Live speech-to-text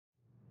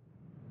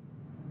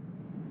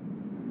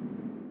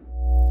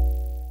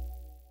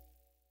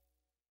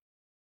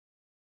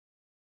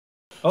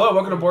Hello,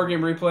 welcome to Board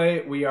Game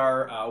Replay. We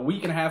are a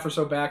week and a half or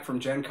so back from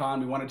Gen Con.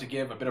 We wanted to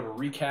give a bit of a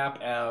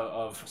recap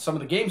of some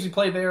of the games we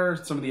played there,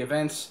 some of the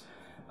events,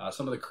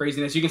 some of the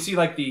craziness. You can see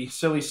like the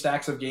silly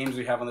stacks of games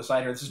we have on the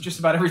side here. This is just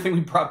about everything we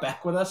brought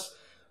back with us.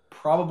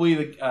 Probably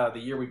the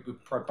year we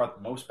brought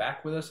the most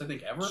back with us, I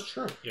think, ever.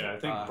 Sure. Yeah, I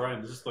think,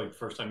 Brian, this is like the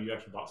first time you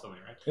actually bought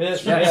something, right? It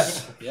is.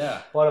 Yes. Yeah.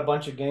 Bought a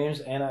bunch of games,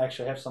 and I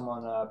actually have some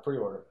on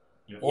pre-order.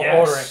 Yeah. Or Yes.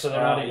 ordering, so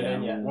they're not even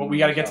in yet. Well, we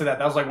got to get to that.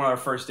 That was like one of our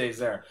first days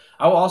there.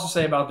 I will also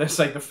say about this,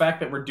 like the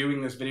fact that we're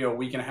doing this video a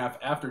week and a half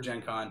after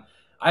Gen Con,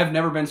 I've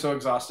never been so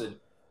exhausted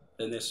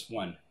than this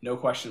one. No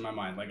question in my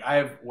mind. Like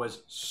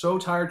was so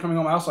tired coming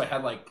home. I also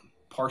had like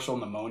partial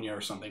pneumonia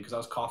or something because I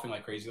was coughing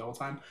like crazy the whole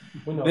time.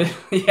 We know.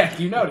 Yeah,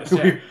 you noticed.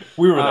 Yeah.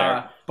 we were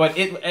there. But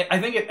I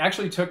think it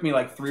actually took me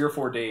like 3 or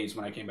 4 days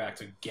when I came back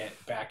to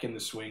get back in the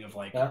swing of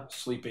like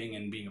sleeping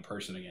and being a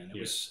person again.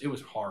 It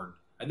was hard.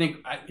 I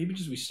think maybe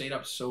just we stayed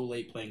up so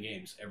late playing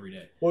games every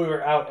day. Well, we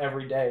were out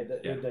every day.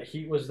 The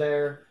heat was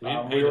there.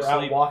 We were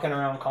out walking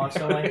around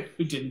constantly.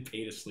 We didn't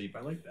pay to sleep.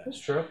 I like that. That's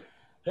true.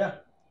 Yeah.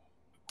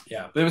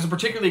 Yeah, but it was a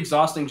particularly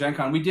exhausting Gen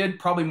Con. We did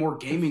probably more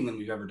gaming than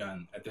we've ever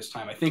done at this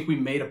time. I think we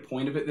made a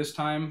point of it this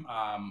time.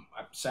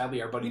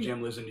 Sadly, our buddy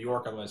Jim lives in New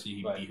York, otherwise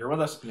he'd be here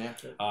with us.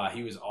 Yeah.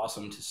 He was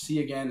awesome to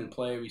see again and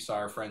play. We saw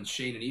our friends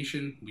Shane and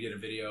Ishan. We did a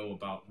video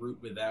about Root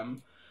with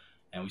them.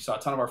 And we saw a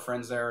ton of our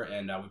friends there,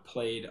 and we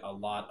played a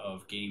lot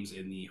of games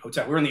in the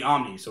hotel. We were in the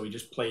Omni, so we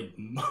just played.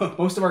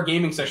 Most of our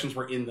gaming sessions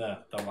were in the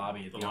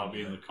lobby. The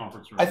lobby in the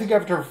conference room. I think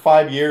after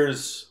 5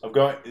 years of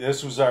going,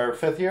 this was our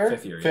fifth year?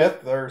 Fifth year.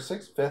 Fifth or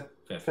sixth?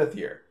 Fifth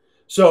year.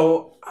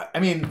 So,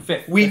 I mean,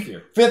 fifth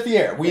year. Fifth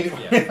year.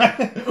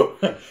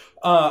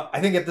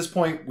 I think at this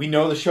point, we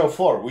know the show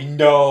floor. We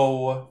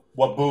know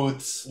what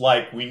booths,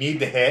 like, we need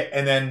to hit,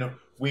 and then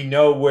we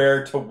know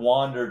where to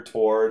wander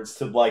towards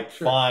to, like,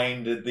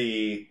 find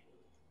the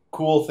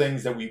cool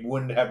things that we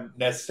wouldn't have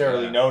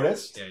necessarily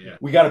noticed. Yeah.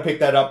 We got to pick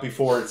that up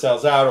before it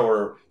sells out,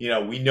 or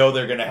we know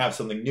they're going to have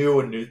something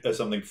new and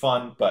something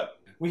fun. But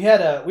we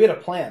had a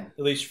plan,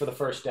 at least for the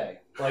first day.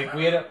 Like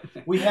we had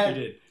we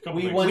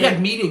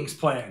had meetings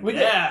planned. We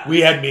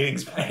had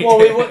meetings planned. Well,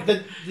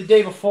 the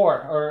day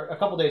before or a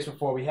couple days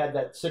before, we had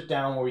that sit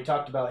down where we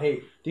talked about,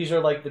 hey, these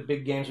are like the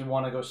big games we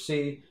want to go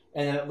see.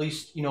 And then at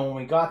least, when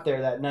we got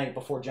there that night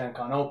before Gen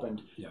Con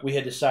opened, we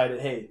had decided,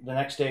 hey, the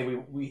next day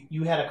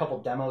you had a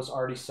couple demos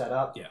already set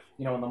up, in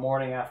the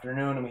morning,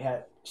 afternoon, and we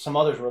had some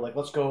others were like,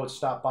 let's go and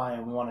stop by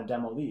and we want to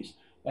demo these.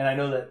 And I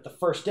know that the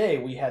first day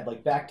we had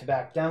like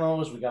back-to-back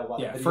demos. We got a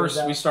lot of videos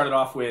first we started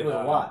off with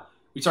a lot.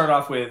 We started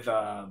off with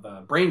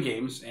the Brain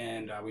games,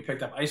 and we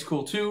picked up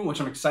ICECOOL 2,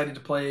 which I'm excited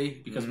to play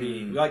because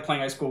we like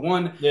playing ICECOOL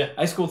 1. Yeah.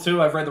 ICECOOL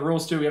 2, I've read the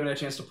rules too. We haven't had a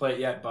chance to play it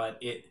yet, but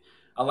it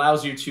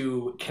allows you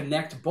to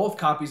connect both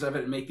copies of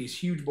it and make these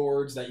huge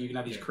boards that you can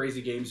have these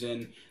crazy games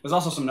in. There's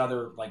also some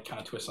other like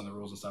kind of twists on the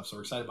rules and stuff, so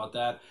we're excited about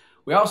that.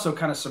 We also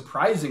kind of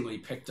surprisingly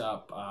picked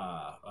up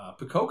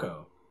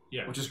Pikoko,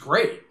 which is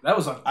great. That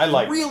was a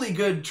really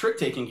good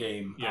trick-taking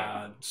game.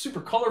 Yeah.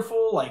 Super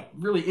colorful, like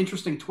really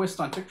interesting twist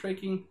on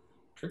trick-taking.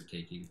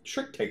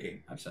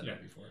 Trick-taking. I've said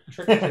that before.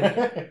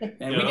 Trick-taking.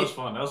 And that was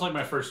fun. That was like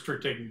my first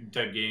trick-taking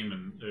type game,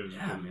 and it was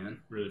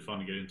really fun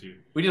to get into.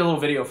 We did a little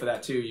video for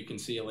that, too. You can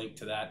see a link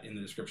to that in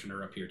the description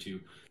or up here, too.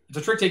 It's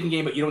a trick-taking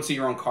game, but you don't see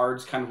your own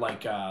cards, kind of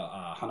like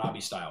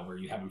Hanabi style, where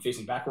you have them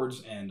facing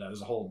backwards, and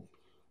there's a whole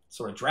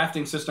sort of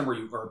drafting system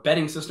or a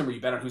betting system where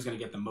you bet on who's going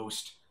to get the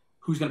most,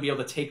 who's going to be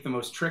able to take the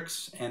most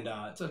tricks, and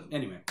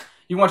anyway.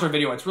 You can watch our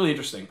video. It's really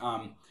interesting.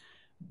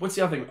 What's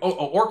the other thing?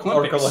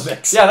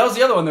 Orc-Lympics. Yeah, that was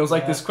the other one. There was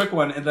like this quick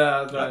one. And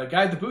the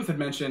guy at the booth had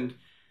mentioned,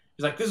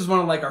 he's like, this is one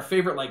of like our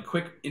favorite like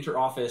quick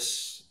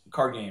inter-office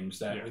card games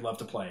that we love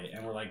to play.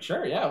 And we're like,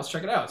 sure, let's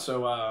check it out.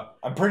 So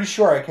I'm pretty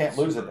sure I can't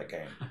lose at that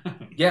game.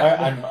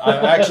 Yeah.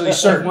 I'm actually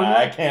certain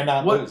I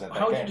cannot lose at that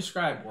game. How would you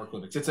describe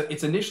Orc-Lympics?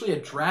 It's initially a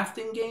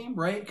drafting game,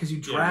 right? Because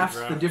you draft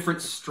the different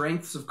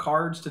strengths of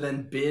cards to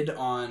then bid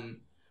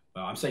on,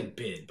 well, I'm saying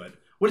bid, but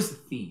what is the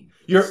theme?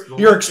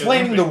 You're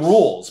explaining the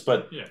rules,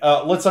 but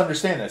let's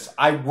understand this.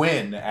 I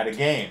win at a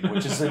game,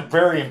 which is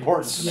very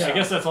important. I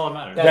guess that's all that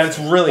matters. That's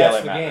really all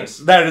that matters.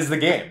 That is the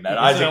game that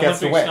Isaac gets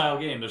to win. Style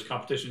game. There's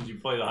competitions. You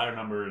play the higher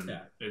number, and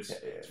it's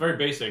very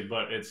basic,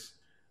 but it's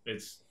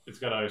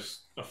got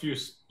a few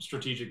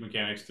strategic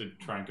mechanics to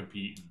try and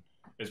compete.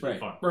 It's pretty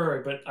fun.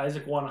 Right. But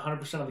Isaac won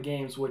 100% of the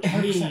games, which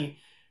me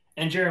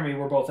and Jeremy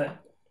were both in.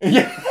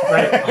 Yeah,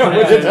 right.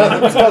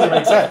 Which doesn't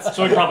make sense.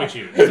 So he probably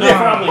cheated.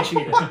 Probably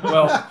cheated.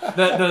 Well,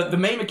 the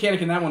main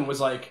mechanic in that one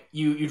was like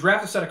you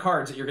draft a set of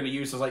cards that you're going to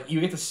use. So like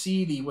you get to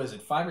see the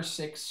 5 or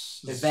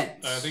 6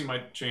 events. I think it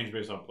might change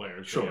based on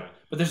players. Sure,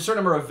 but there's a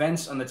certain number of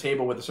events on the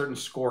table with a certain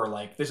score.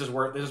 Like this is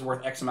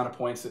worth X amount of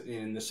points,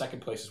 and the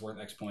second place is worth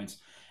X points.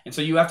 And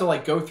so you have to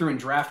like go through and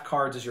draft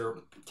cards as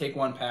your take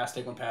one pass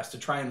to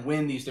try and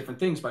win these different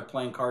things by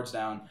playing cards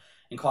down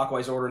in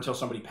clockwise order until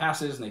somebody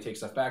passes and they take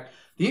stuff back.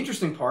 The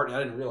interesting part, and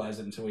I didn't realize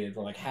it until we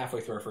were like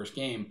halfway through our first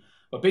game,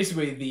 But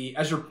basically,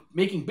 as you're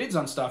making bids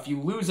on stuff,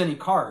 you lose any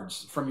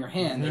cards from your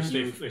hand. They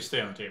stay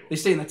on the table. They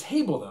stay on the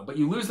table though, but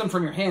you lose them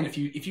from your hand if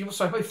you.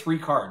 So I play 3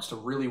 cards to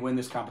really win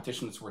this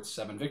competition that's worth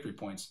 7 victory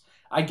points.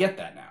 I get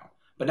that now,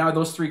 but now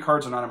those 3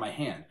 cards are not in my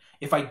hand.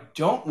 If I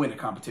don't win a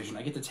competition,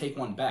 I get to take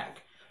 1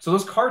 back. So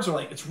those cards are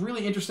like, it's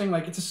really interesting.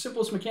 Like, it's the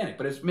simplest mechanic,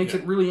 but it makes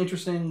it really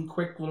interesting,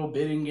 quick little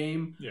bidding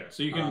game. Yeah,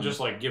 so you can just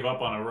like give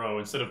up on a row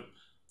instead of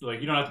like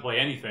you don't have to play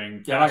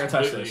anything. Yeah, I'm not gonna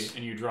touch this,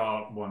 and you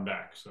draw 1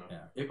 back. So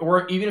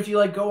or even if you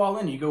like go all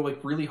in, you go like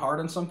really hard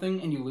on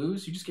something and you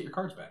lose, you just get your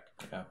cards back.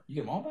 Yeah. You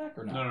get them all back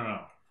or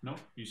not? No.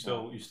 You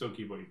still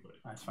keep what you put.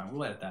 That's fine.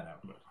 We'll edit that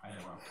out. But I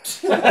don't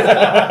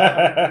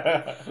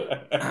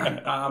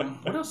know.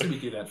 What else did we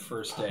do that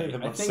first day? The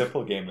most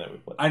simple game that we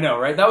played. I know,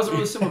 right? That was a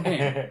really simple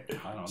game. I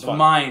don't know. The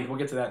Mind. We'll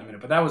get to that in a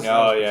minute. But that was.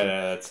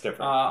 That's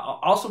different.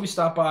 Also, we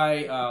stopped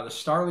by the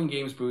Starling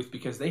Games booth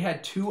because they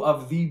had 2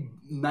 of the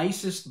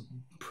nicest,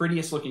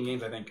 prettiest looking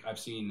games I think I've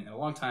seen in a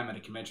long time at a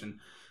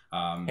convention.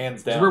 Hands down.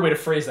 It's a weird way to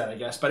phrase that, I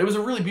guess. But it was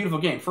a really beautiful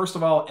game. First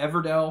of all,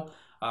 Everdell.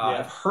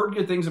 I've heard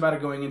good things about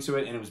it going into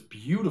it, and it was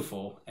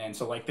beautiful. And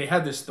so, like, they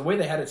had this, the way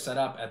they had it set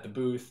up at the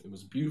booth, it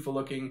was beautiful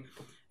looking.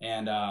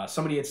 And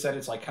somebody had said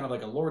it's like kind of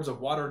like a Lords of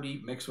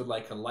Waterdeep mixed with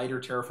like a lighter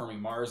Terraforming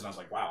Mars. And I was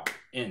like, wow,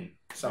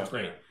 sounds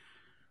great.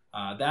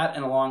 That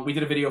and along, we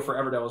did a video for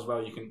Everdell as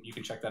well. You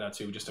can check that out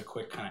too. Just a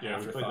quick kind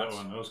of we played that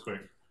one. That was quick.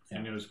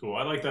 And it was cool.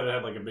 I like that it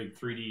had like a big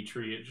 3D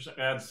tree. It just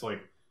adds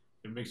like,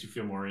 it makes you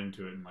feel more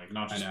into it and like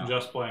not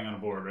just playing on a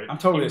board, right? I'm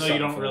totally. Even though you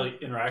don't really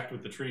interact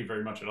with the tree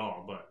very much at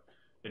all, but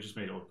it just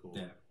made it look cool.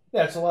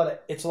 Yeah, it's a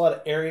lot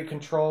of area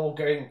control,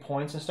 getting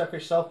points and stuff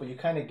yourself, but you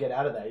kind of get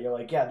out of that. You're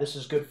like, yeah, this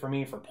is good for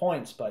me for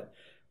points, but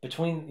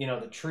between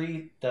the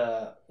tree,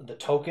 the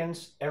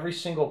tokens, every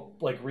single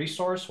like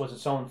resource was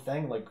its own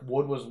thing. Like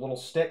wood was little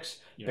sticks,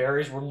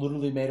 berries were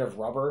literally made of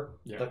rubber.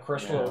 The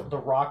crystal, the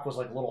rock was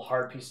like little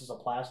hard pieces of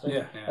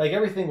plastic. Like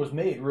everything was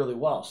made really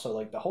well. So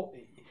like the whole.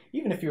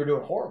 Even if you were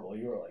doing horrible,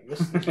 you were like,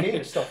 this game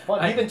is still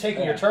fun. Even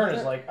taking your turn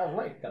is like, all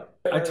right.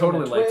 I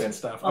totally like that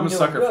stuff. I'm a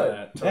sucker for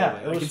that. Totally.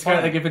 Yeah, like, it's kind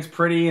of like if it's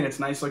pretty and it's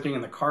nice looking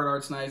and the card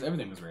art's nice,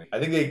 everything was great. I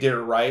think they did it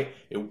right.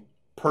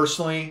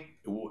 Personally,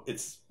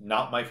 it's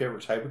not my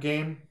favorite type of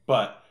game,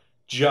 but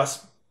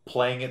just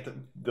playing it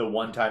the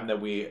one time that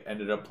we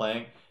ended up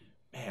playing,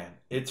 man,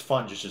 it's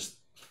fun to just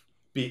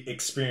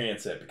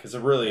experience it because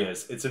it really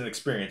is. It's an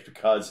experience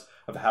because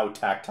of how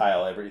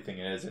tactile everything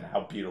is and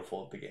how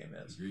beautiful the game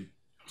is. Agreed.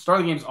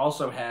 Starling Games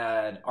also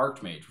had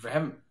Archmage, which I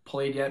haven't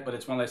played yet, but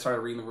it's one that I started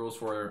reading the rules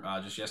for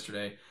just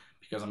yesterday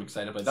because I'm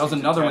excited. But that was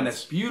another one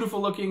that's beautiful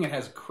looking. It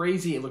has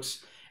crazy. It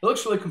looks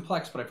really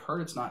complex, but I've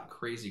heard it's not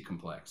crazy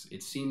complex.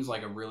 It seems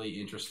like a really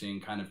interesting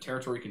kind of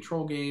territory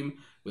control game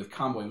with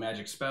comboing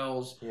magic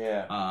spells.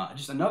 Yeah.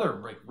 Just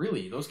another like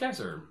really. Those guys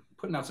are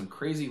putting out some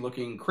crazy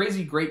looking,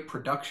 crazy great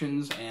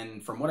productions,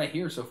 and from what I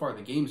hear so far,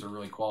 the games are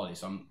really quality.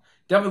 So I'm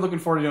definitely looking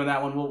forward to doing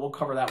that one. We'll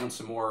cover that one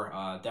some more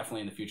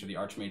definitely in the future. The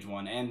Archmage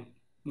one and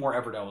more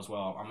Everdell as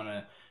well. I'm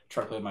gonna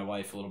try to play with my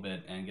wife a little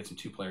bit and get some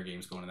 2-player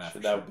games going to that.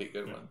 That would be a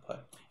good one to play.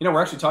 You know,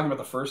 we're actually talking about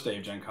the first day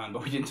of Gen Con,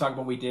 but we didn't talk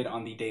about what we did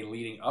on the day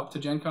leading up to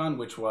Gen Con,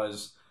 which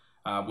was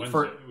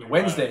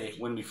Wednesday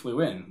when we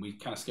flew in. We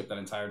kind of skipped that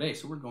entire day,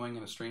 so we're going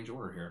in a strange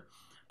order here.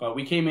 But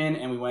we came in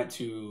and we went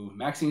to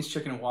Maxine's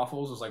Chicken and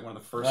Waffles. It was like one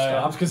of the first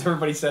stops because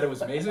everybody said it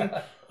was amazing.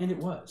 And it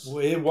was.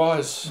 It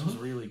was. It was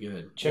really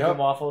good. Chicken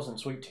waffles and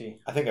sweet tea.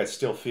 I think I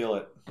still feel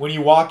it. When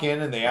you walk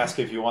in and they ask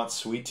if you want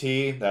sweet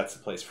tea, that's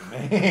the place for me.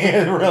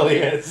 It really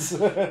is.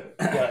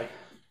 Like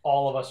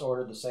all of us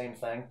ordered the same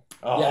thing.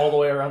 All the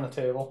way around the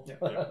table. Yeah,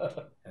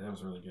 that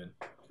was really good.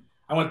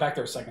 I went back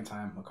there a second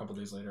time a couple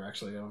days later,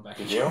 actually. I went back.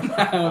 Did you? I went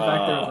back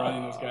there with Ronnie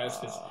and those guys.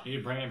 Did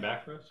you bring him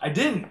back for us? I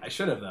didn't. I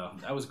should have, though.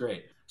 That was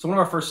great. So one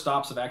of our first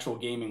stops of actual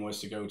gaming was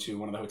to go to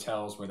one of the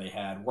hotels where they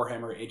had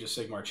Warhammer Age of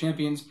Sigmar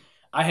Champions.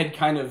 I had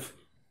kind of,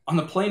 on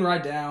the plane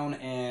ride down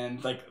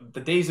and like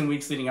the days and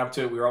weeks leading up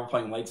to it, we were all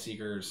playing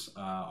Lightseekers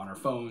on our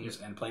phones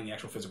and playing the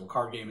actual physical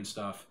card game and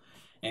stuff.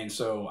 And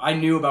so I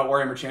knew about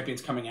Warhammer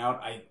Champions coming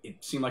out.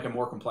 It seemed like a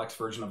more complex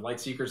version of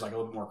Lightseekers, like a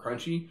little bit more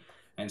crunchy.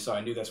 And so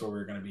I knew that's where we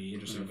were going to be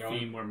interested in going.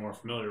 Theme we're more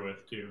familiar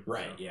with, too.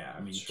 Right, yeah.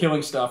 I mean,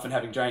 killing stuff and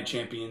having giant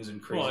champions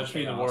and crazy Well, it's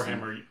being the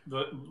Warhammer.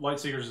 The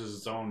Lightseekers is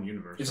its own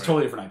universe. It's a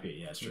totally different IP,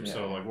 yeah, it's true.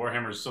 So, like,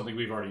 Warhammer is something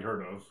we've already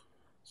heard of.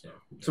 So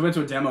we went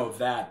to a demo of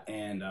that,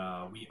 and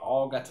we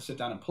all got to sit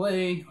down and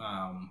play.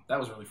 That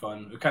was really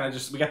fun. We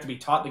got to be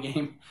taught the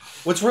game.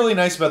 What's really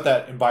nice about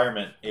that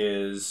environment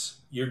is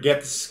you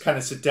get to kind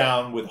of sit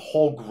down with a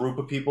whole group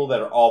of people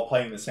that are all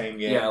playing the same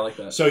game. Yeah, I like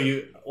that. So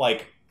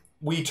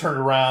we turned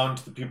around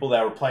to the people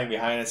that were playing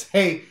behind us.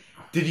 Hey,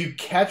 did you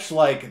catch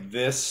like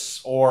this?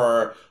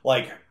 Or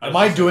like, am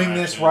I doing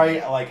this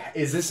right? Like,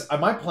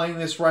 am I playing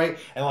this right?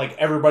 And like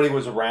everybody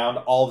was around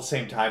all at the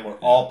same time. We're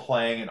all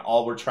playing and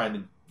all we're trying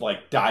to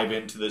like dive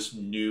into this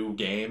new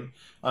game.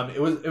 It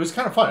was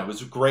kind of fun. It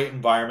was a great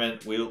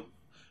environment.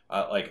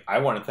 I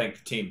want to thank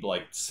the team to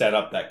set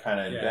up that kind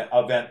of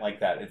event like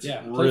that. It's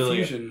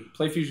really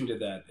Play Fusion did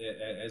that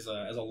as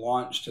a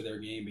launch to their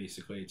game,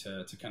 basically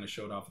to kind of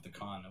show it off at the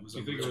con. Do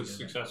you think it was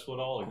successful at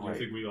all? Do you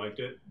think we liked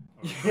it?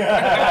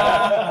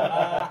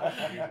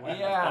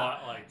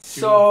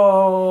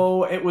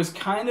 So it was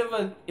kind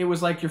of it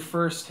was like your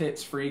first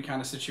hits free kind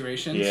of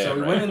situation. Yeah, so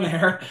we went in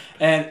there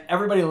and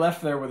everybody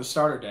left there with a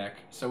starter deck.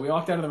 So we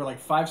walked out of there with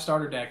 5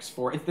 starter decks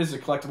this is a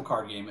collectible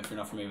card game. If you're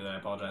not familiar with that, I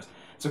apologize.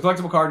 It's a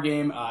collectible card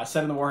game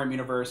set in the Warhammer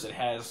universe. It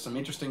has some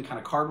interesting kind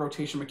of card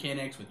rotation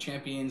mechanics with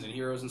champions and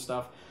heroes and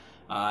stuff.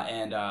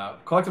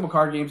 Collectible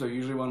card games are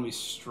usually one we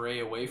stray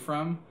away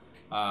from.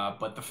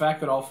 But the fact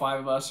that all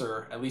 5 of us,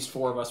 or at least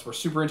 4 of us, were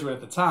super into it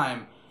at the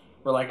time,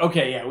 we're like,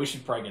 okay, yeah, we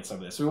should probably get some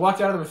of this. So we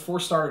walked out of there with 4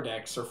 starter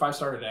decks, or 5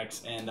 starter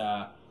decks, and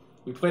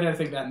we played it, I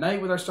think, that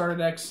night with our starter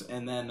decks,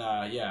 and then,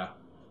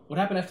 what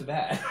happened after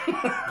that?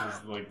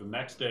 It was the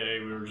next day,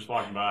 we were just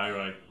walking by,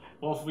 we're like,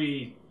 well,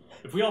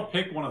 if we all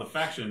pick one of the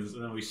factions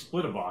and then we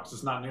split a box,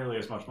 it's not nearly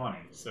as much money.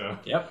 So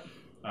yep,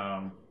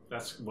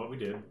 that's what we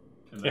did.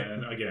 And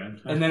then again,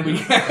 and then we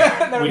did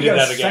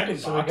that again.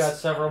 So we got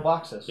several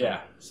boxes.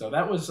 Yeah. So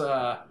that was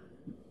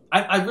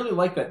I really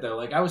like that though.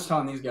 I was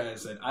telling these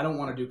guys that I don't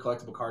want to do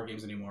collectible card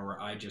games anymore where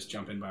I just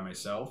jump in by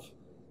myself.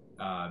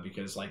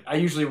 Because I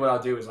usually what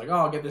I'll do is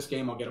I'll get this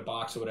game, I'll get a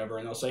box or whatever,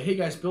 and they'll say, hey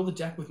guys, build a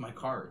deck with my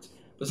cards.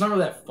 But it's not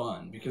really that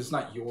fun because it's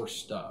not your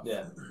stuff.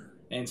 Yeah.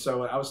 And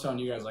so I was telling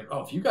you guys,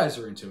 if you guys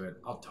are into it,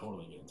 I'll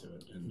totally get into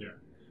it. And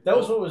that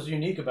was what was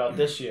unique about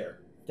this year.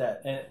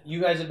 And you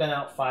guys have been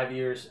out 5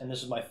 years, and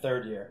this is my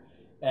 3rd year,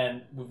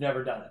 and we've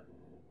never done it.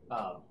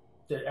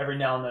 Every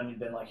now and then you've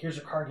been like, here's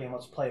a card game,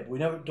 let's play it. But we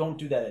don't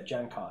do that at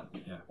Gen Con.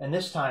 Yeah. And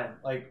this time,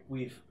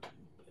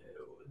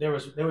 there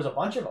was a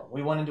bunch of them.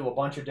 We went into a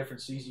bunch of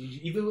different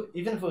CCGs. Even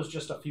if it was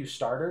just a few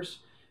starters,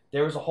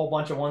 there was a whole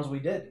bunch of ones we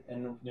did.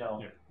 And,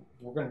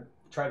 we're going to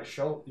try to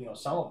show,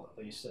 some of them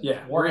at least. And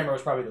Warhammer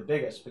was probably the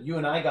biggest, but you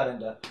and I got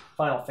into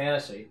Final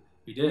Fantasy.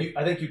 We did.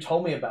 I think you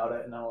told me about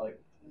it, and I was like,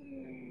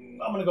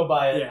 I'm going to go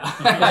buy it. Yeah.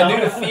 I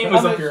knew the theme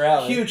was up your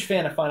alley. I'm a huge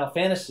fan of Final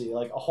Fantasy,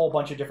 a whole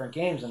bunch of different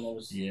games, and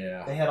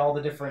they had all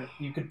the different,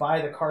 you could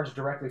buy the cards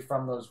directly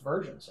from those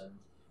versions, and,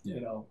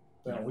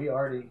 we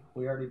already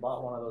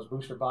bought one of those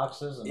booster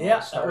boxes. And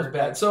that was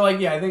bad. So,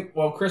 I think,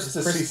 Chris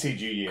is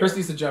CCG year. Chris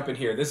needs to jump in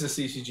here. This is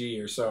CCG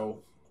year, so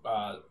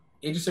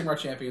Age of Sigmar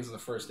Champions on the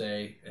first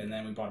day, and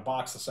then we bought a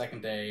box the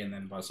second day, and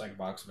then bought a second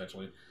box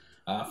eventually.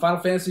 Final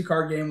Fantasy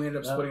card game we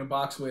ended up splitting a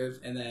box with,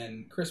 and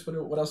then Chris,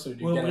 what else did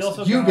you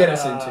get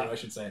us into? I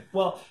should say.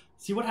 Well,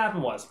 see what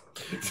happened was,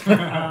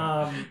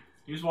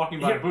 he was walking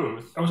by a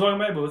booth. I was walking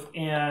by a booth,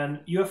 and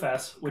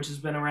UFS, which has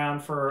been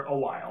around for a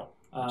while,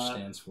 which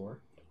stands for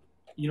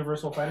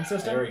Universal Fighting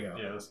System. There we go.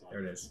 Yeah,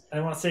 there it is. I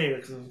didn't want to say it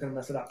because I was going to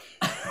mess it up.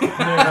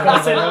 I'm going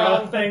to say the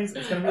wrong things.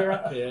 It's going to be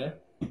wrong. Yeah.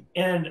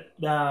 And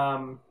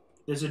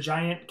there's a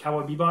giant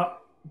Cowboy Bebop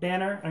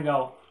banner, and I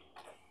go,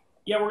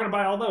 yeah, we're going to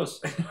buy all those.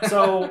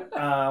 So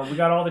we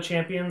got all the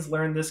champions,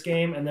 learned this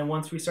game, and then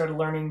once we started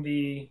learning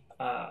the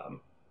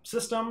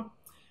system,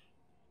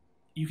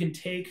 you can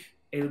take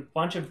a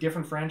bunch of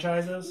different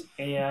franchises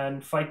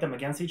and fight them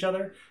against each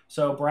other.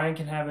 So Brian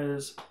can have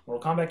his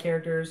Mortal Kombat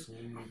characters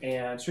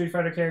and Street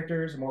Fighter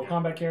characters, Mortal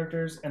Kombat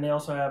characters, and they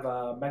also have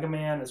Mega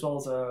Man as well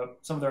as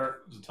some of their...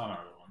 There's a ton of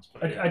other ones.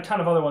 A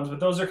ton of other ones,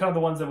 but those are kind of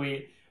the ones that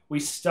we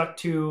stuck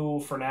to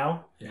for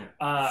now.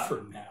 Yeah.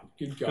 For now.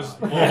 Good God.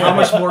 How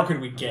much more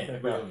could we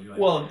get?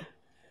 Well,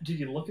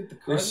 did you look at the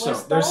card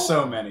list? There's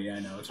so many,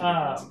 I know. It's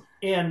ridiculous.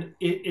 And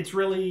it's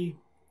really...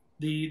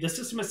 The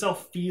system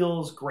itself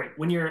feels great.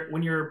 When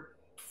you're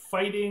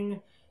fighting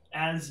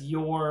as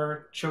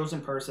your chosen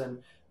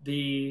person,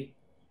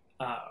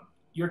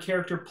 your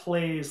character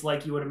plays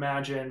like you would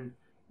imagine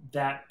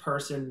that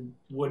person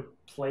would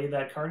play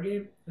that card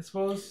game, I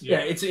suppose. Yeah,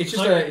 it's just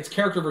it's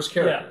character versus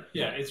character.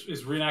 Yeah, it's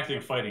reenacting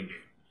a fighting game.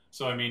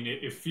 So I mean,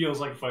 it feels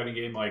like a fighting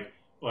game. Like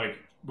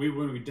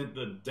when we did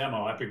the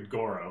demo, I picked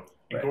Goro,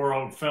 and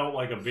Goro felt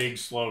like a big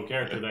slow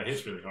character that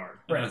hits really hard.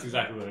 And that's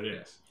exactly what it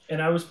is.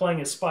 And I was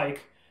playing as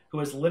Spike, who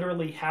has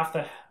literally half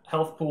the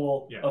health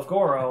pool of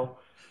Goro,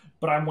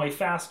 but I'm way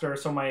faster,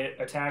 so my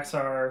attacks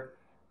are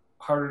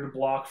harder to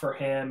block for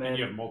him. And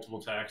you have multiple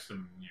attacks,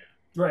 and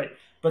right.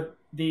 But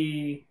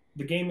the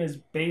game is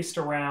based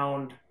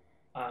around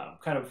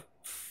kind of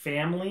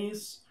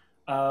families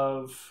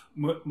of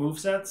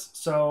movesets.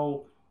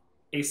 So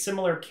a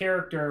similar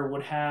character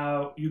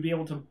you'd be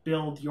able to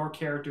build your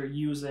character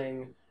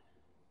using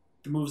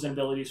the moves and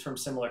abilities from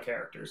similar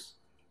characters.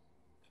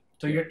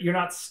 So you're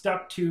not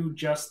stuck to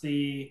just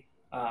the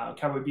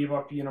Cowboy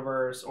Bebop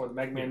universe or the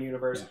Mega Man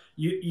universe.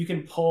 Yeah. You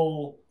can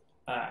pull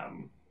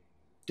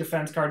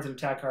defense cards and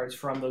attack cards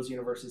from those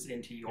universes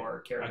into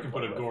your character. I can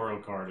put a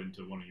Goro card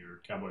into one of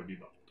your Cowboy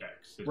Bebop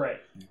decks. Right.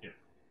 Yeah.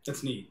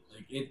 That's neat.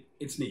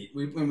 It's neat.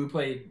 When we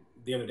played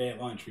the other day at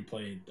lunch, we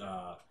played...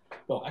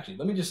 well, actually,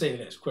 let me just say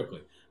this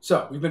quickly.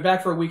 So, we've been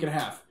back for a week and a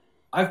half.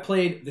 I've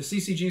played the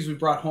CCGs we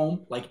brought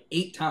home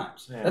 8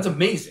 times. Yeah. That's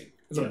amazing.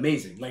 That's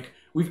amazing.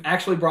 we've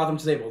actually brought them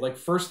to the table. Like,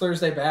 first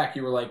Thursday back,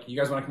 you were like, you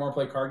guys want to come over and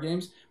play card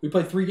games? We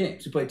played 3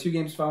 games. We played 2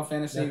 games of Final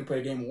Fantasy. We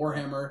played a game of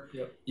Warhammer.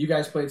 You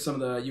guys played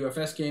some of the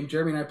UFS game.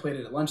 Jeremy and I played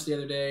it at lunch the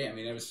other day. I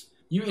mean, it was,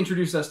 you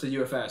introduced us to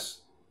UFS,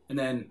 and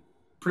then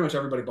pretty much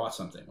everybody bought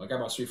something. Like, I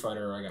bought Street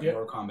Fighter, I got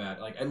Mortal Kombat.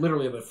 Like, I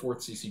literally have the 4th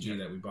CCG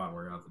that we bought.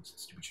 We're out, it's a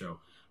stupid show.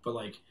 But,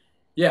 like,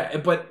 yeah,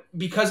 but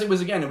because it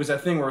was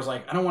that thing where it was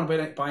like, I don't want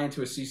to buy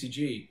into a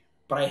CCG,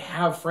 but I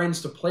have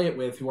friends to play it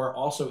with who are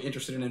also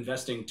interested in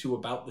investing to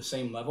about the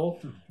same level,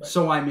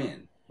 so I'm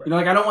in. You know,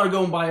 like, I don't want to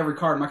go and buy every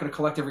card. I'm not going to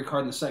collect every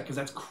card in the set because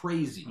that's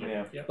crazy.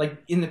 Like,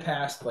 in the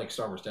past, like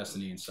Star Wars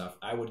Destiny and stuff,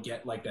 I would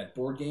get, like, that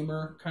board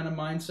gamer kind of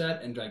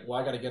mindset and, like, well,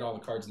 I got to get all the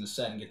cards in the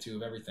set and get 2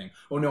 of everything.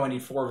 Oh, no, I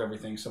need 4 of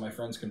everything so my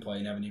friends can play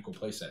and have an equal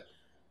play set.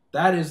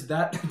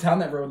 Down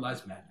that road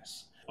lies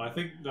madness. Well, I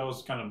think that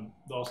was kind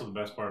of also the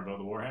best part about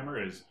the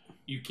Warhammer is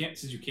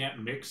since you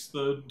can't mix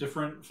the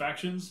different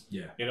factions,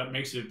 it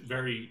makes it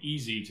very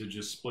easy to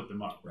just split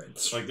them up.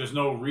 Like, there's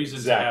no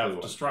reason to have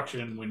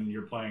destruction when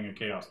you're playing a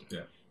chaos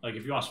deck. Like,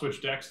 if you want to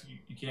switch decks,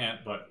 you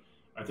can't, but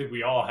I think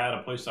we all had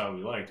a playstyle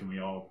we liked, and we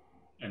all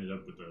ended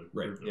up with the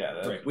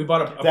We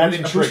bought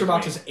a booster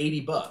box is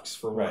 $80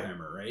 for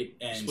Warhammer, right?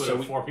 And split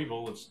so 4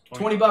 people, it's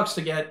 $20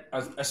 to get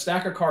a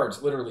stack of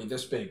cards, literally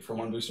this big, for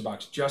 1 booster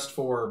box, just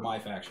for my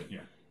faction.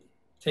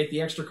 Take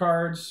the extra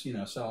cards, you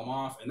know, sell them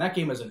off. And that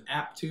game has an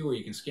app, too, where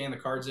you can scan the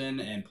cards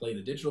in and play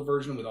the digital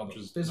version with all the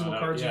physical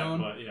cards you own.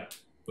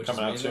 Which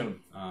coming is amazing.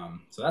 out soon.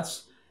 So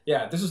that's,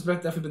 this has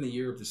definitely been the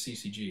year of the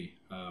CCG,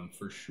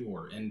 for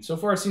sure. And so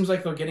far, it seems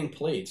like they're getting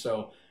played.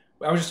 So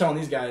I was just telling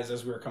these guys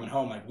as we were coming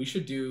home, like, we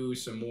should do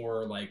some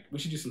more, like, we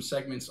should do some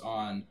segments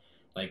on,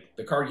 like,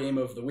 the card game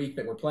of the week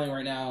that we're playing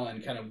right now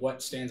and kind of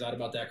what stands out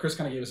about that. Chris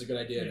kind of gave us a good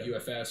idea of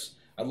UFS.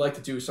 I'd like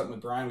to do something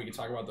with Brian. We can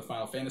talk about the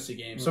Final Fantasy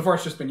game. So far,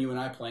 it's just been you and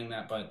I playing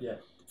that. But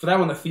for that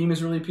one, the theme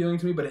is really appealing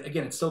to me. But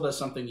again, it still does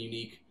something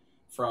unique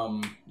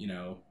from, you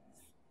know,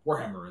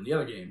 Warhammer and the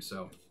other games.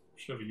 So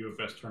should have a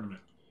UFS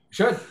tournament.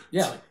 Should.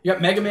 Yeah. You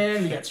got Mega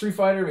Man. We got Street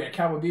Fighter. We got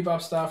Cowboy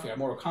Bebop stuff. We got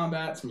Mortal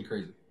Kombat. It's going to be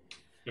crazy.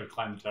 You got to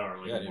climb the tower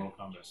like Mortal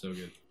Kombat. So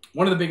good.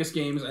 One of the biggest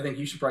games, I think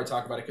you should probably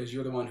talk about it because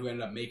you're the one who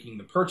ended up making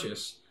the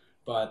purchase.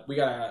 But we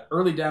got an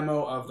early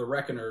demo of the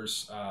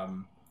Reckoners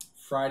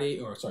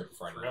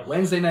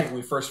Wednesday night when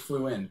we first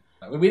flew in.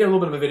 We did a little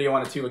bit of a video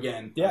on it too.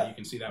 Again, you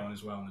can see that one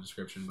as well in the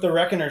description. The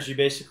Reckoners, you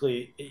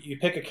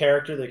pick a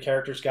character. The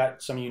character's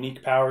got some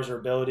unique powers or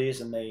abilities,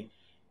 and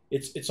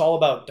it's all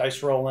about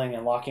dice rolling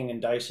and locking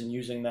in dice and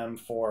using them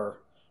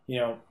for, you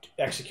know,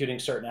 executing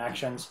certain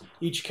actions.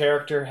 Each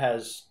character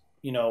has,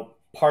 you know,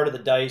 part of the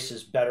dice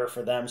is better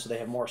for them, so they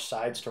have more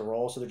sides to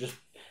roll. So they're just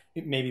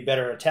maybe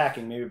better at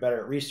attacking, maybe better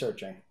at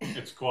researching.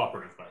 It's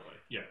cooperative, by the way.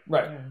 Yeah.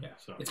 Right. Yeah.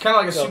 So it's kind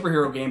of like a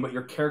superhero game, but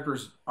your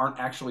characters aren't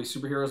actually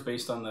superheroes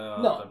based on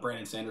the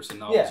Brandon Sanderson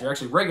novels. Yeah. You're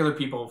actually regular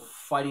people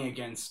fighting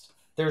against.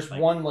 There's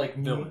one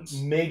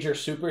villains. Major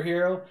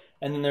superhero,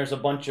 and then there's a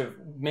bunch of,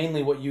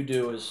 mainly what you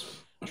do is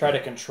try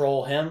to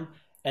control him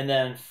and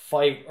then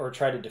fight or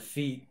try to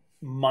defeat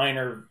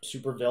minor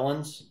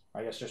supervillains.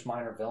 I guess just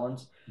minor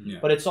villains. Yeah.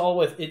 But it's all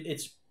with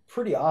it's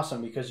pretty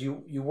awesome because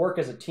you work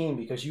as a team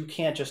because you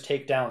can't just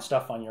take down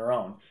stuff on your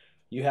own.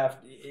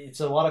 It's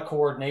a lot of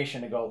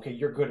coordination to go, okay,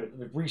 you're good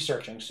at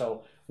researching,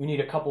 so we need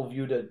a couple of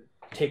you to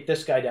take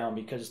this guy down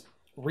because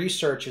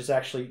research is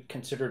actually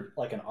considered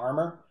like an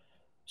armor.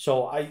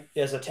 So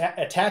as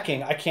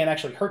attacking, I can't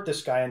actually hurt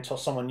this guy until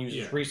someone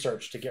uses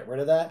research to get rid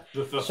of that.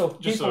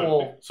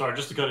 Sorry,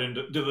 just to cut in,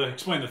 to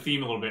explain the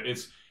theme a little bit,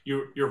 it's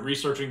you're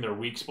researching their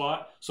weak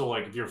spot. So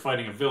like if you're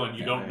fighting a villain,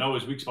 you don't know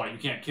his weak spot, you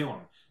can't kill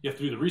him. You have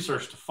to do the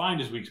research to find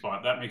his weak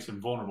spot. That makes him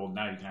vulnerable.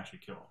 Now you can actually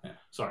kill him. Yeah.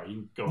 Sorry,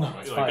 you can go.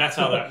 That's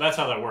how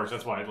that works.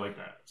 That's why I like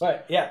that. So.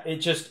 Right. Yeah.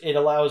 It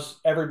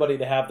allows everybody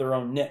to have their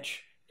own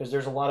niche because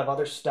there's a lot of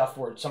other stuff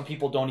where some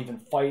people don't even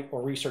fight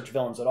or research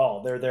villains at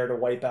all. They're there to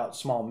wipe out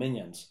small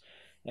minions,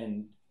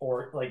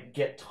 or like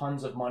get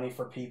tons of money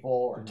for people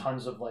or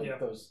tons of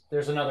those.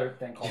 There's another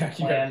thing called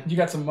plan. You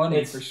got some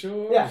money for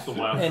sure. Yeah.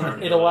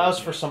 And it allows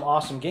for some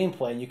awesome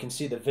gameplay, and you can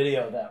see the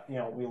video that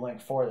we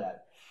linked for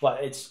that.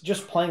 But it's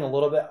just playing a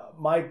little bit.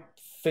 My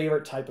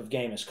favorite type of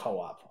game is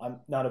co-op. I'm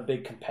not a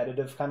big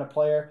competitive kind of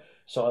player,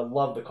 so I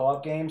love the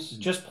co-op games.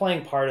 Just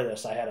playing part of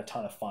this, I had a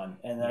ton of fun,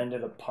 and I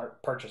ended up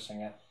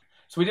purchasing it.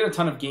 So we did a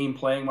ton of game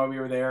playing while we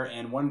were there,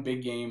 and one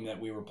big game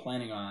that we were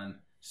planning on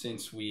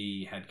since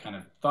we had kind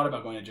of thought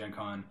about going to Gen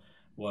Con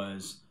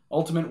was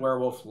Ultimate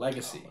Werewolf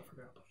Legacy.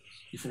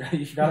 You forgot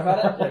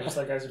about it? Yeah, just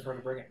like guys in front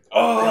of bringing.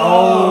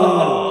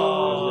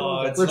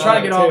 We're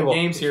trying to get all the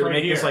games here to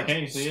make this like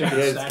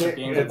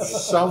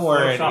it's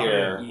somewhere in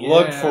here. Yeah.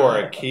 Look for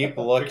it. Keep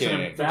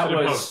looking.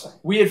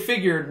 We had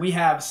figured we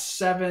have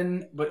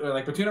 7, but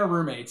like between our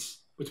roommates,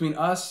 between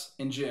us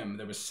and Jim,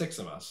 there was 6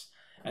 of us,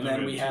 and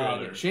then we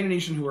had Shane and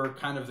Ishan who were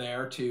kind of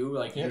there too.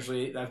 Like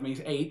usually that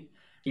means 8,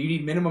 but you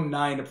need minimum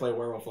 9 to play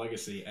Werewolf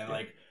Legacy, and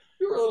like.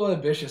 We were a little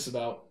ambitious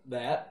about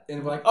that,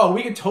 and we're like, "Oh,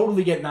 we could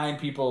totally get 9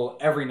 people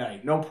every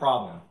night, no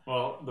problem."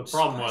 Well, the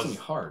problem was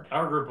hard.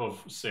 Our group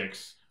of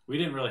 6, we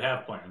didn't really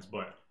have plans,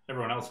 but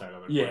everyone else had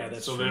other plans.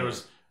 That's so true. there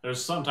was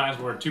there's some times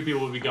where 2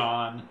 people will be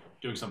gone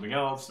doing something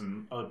else,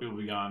 and other people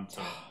will be gone.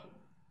 So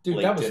Dude,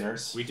 late that was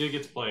dinners. we did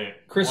get to play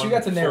it. Chris. You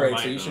got to narrate,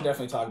 so you should though.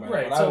 definitely talk about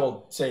Right, it. But so- I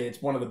will say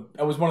it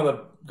was one of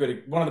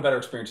the better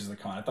experiences of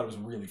the con. I thought it was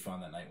really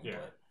fun that night we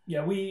played.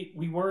 Yeah,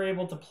 we were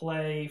able to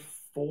play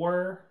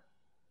 4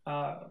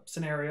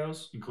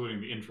 scenarios,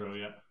 including the intro.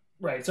 Yeah.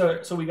 right?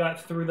 So we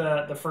got through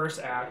the first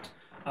act.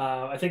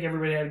 I think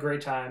everybody had a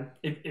great time.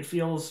 It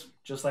feels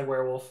just like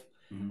Werewolf,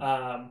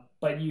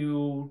 but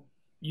you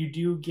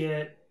do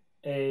get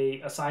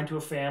assigned to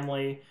a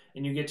family,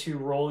 and you get to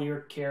roll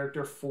your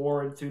character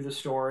forward through the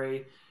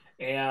story,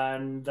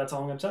 and that's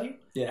all I'm going to tell you.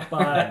 Yeah,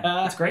 But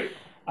it's great.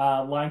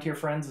 Lying to your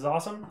friends is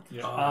awesome.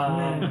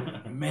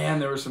 Yeah. Man,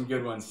 there were some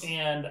good ones.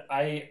 And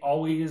I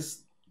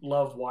always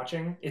love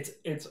watching.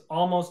 It's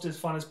almost as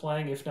fun as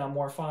playing, if not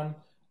more fun.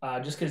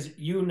 Just because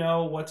you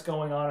know what's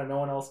going on and no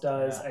one else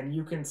does, and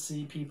you can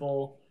see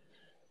people.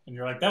 And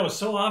you're like, that was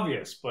so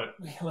obvious, but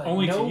Like,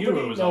 only to you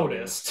it was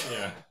noticed. obvious.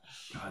 Yeah.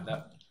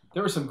 God,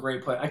 there were some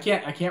great play. I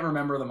can't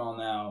remember them all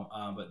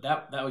now, but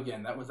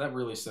that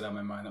really stood out in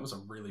my mind. That was a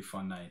really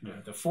fun night. Yeah.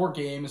 The 4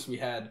 games we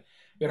had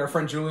our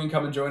friend Julian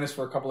come and join us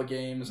for a couple of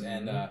games,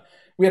 and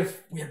we had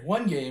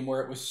one game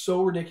where it was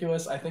so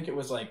ridiculous. I think it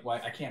was like, well,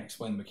 I can't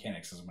explain the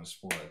mechanics as I'm going to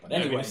spoil it, but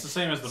anyway, it's the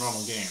same as the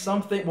normal game.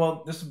 Something.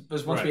 Well, this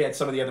was once Right. we had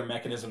some of the other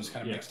mechanisms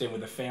kind of mixed in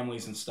with the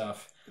families and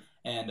stuff,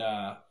 and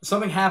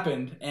something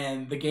happened,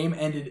 and the game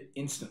ended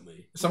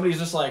instantly. Somebody's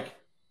just like,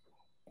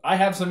 I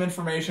have some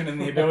information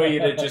and the ability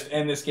to just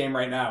end this game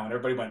right now. And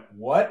everybody went,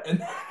 what? And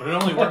But it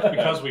only worked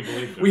because we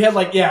believed it. we had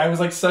it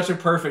was like such a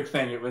perfect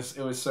thing. It was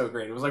so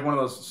great. It was like one of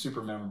those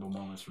super memorable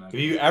moments for that. Have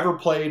you ever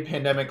played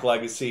Pandemic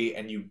Legacy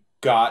and you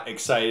got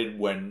excited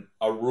when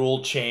a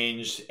rule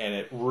changed and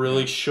it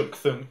really shook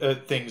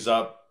things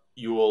up?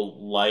 You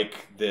will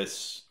like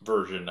this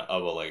version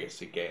of a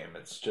Legacy game.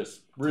 It's just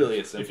really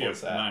as If simple you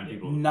as have that. 9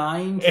 people.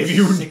 9 to If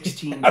you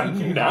 16 have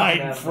people. 9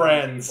 Have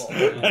friends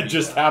people. that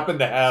just happen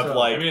to have So,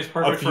 I mean, it's a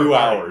perfect for few a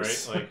party,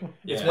 hours. right? Like,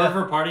 it's Yeah. perfect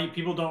for a party.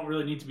 People don't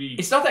really need to be.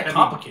 It's not that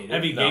complicated.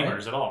 Heavy though.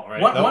 gamers at all,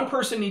 right? One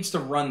person needs to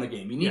run the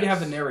game. You need to Yes.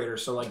 have the narrator,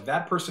 so like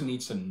that person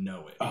needs to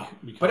know it.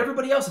 Because- But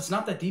everybody else, it's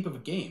not that deep of a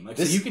game. Like,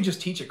 so This- you can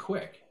just teach it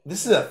quick.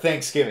 This is a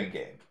Thanksgiving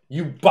game.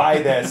 You buy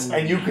this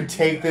and you could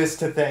take this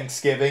to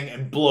Thanksgiving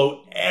and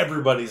blow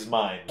everybody's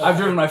mind. I've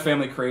driven my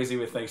family crazy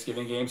with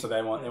Thanksgiving games, so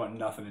they want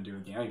nothing to do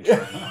with the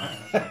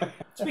game.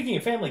 Speaking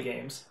of family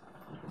games,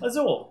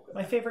 Azul,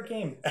 my favorite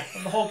game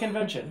of the whole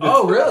convention.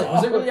 Oh, really?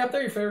 Was it really up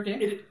there? Your favorite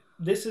game?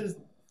 This is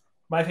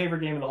my favorite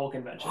game of the whole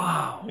convention.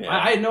 Wow, Yeah.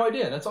 I had no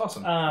idea. That's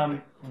awesome.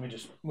 Let me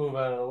just move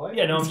out of the way.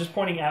 Yeah, no, I'm just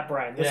pointing at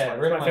Brian. This Yeah, one.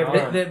 right It's on my my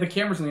favorite. arm. The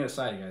camera's on the other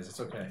side, you guys. It's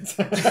okay.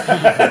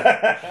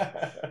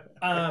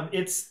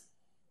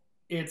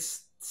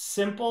 It's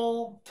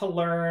simple to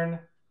learn.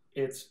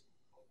 It's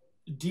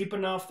deep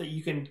enough that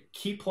you can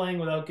keep playing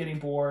without getting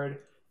bored,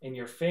 and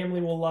your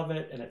family will love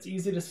it. And it's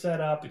easy to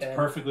set up. It's and,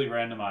 perfectly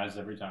randomized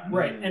every time.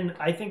 right. And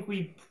I think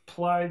we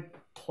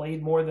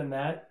played more than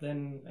that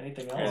than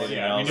anything else. Oh, Anything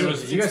yeah, I mean,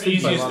 else? it's You guys the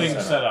did play a easiest lot of thing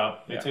to setup. set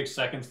up. Yeah. It takes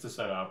seconds to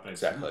set up. It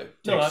Exactly.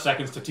 No, takes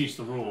seconds to teach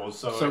the rules.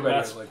 So So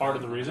that's like part that.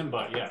 of the reason.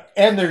 But yeah,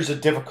 And there's a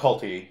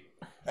difficulty.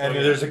 And Oh,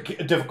 yeah. there's a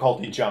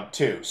difficulty jump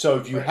too. So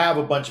if you Right. have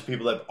a bunch of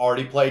people that have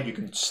already played, you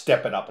can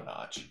step it up a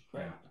notch.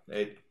 Right.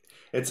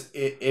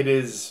 It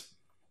is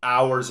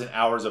hours and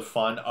hours of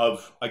fun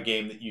of a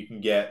game that you can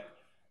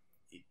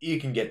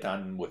get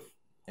done with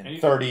in And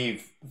you-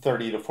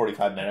 30 to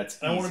 45 minutes.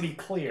 I want to easy. be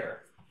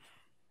clear.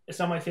 It's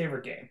not my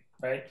favorite game,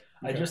 right?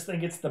 I Okay. just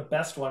think it's the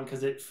best one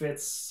because it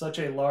fits such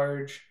a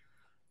large,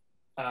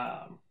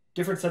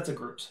 different sets of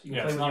groups. You can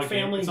Yeah, play it's with not your a game-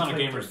 family, it's you not can a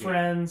play with your gamer's game.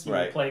 friends, you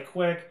Right. can play it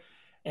quick,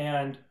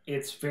 and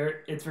it's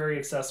very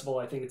accessible.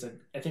 I think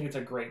it's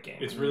a great game.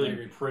 it's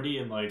really pretty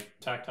and like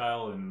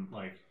tactile and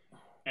like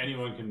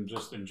anyone can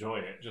just enjoy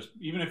it. Just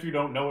even if you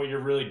don't know what you're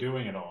really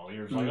doing at all,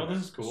 you're just like, oh,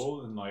 this is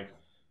cool, and like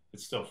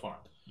it's still fun.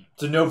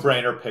 It's a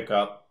no-brainer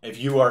pickup. If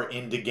you are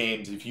into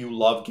games, if you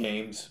love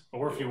games,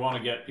 Or if you want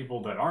to get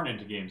people that aren't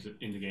into games,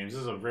 this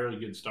is a very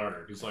good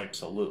starter. Because like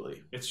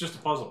absolutely. it's just a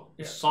puzzle.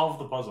 Yeah. Solve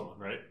the puzzle,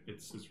 right?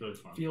 It's really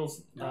fun.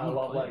 feels Yeah, I a wanna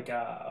lot play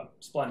like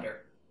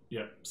Splendor.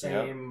 Yeah.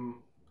 Same,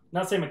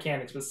 not same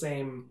mechanics, but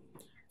same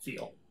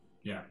feel.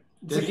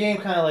 It's a game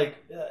kind of like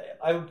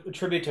I would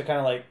attribute to kind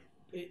of like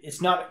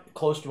it's not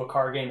close to a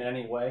card game in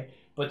any way,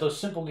 but those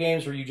simple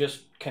games where you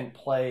just can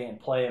play and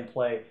play and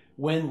play,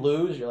 win,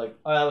 lose, you're like,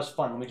 oh, that was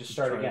fun. Let me just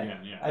start Try again.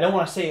 yeah. I don't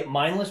want to say it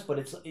mindless,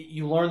 but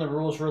you learn the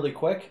rules really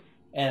quick,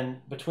 and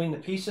between the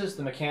pieces,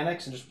 the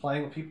mechanics, and just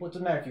playing with people, it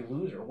doesn't matter if you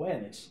lose or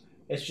win.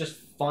 It's just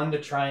fun to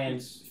try and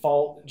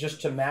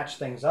just to match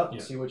things up and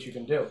Yeah. see what you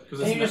can do. 'Cause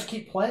And it's you not- just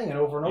keep playing it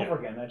over and Yeah. over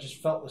again. I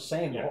just felt the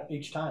same Yeah.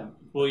 each time.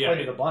 Well, yeah. Played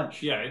it a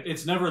bunch. Yeah,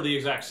 it's never the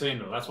exact same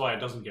though. That's why it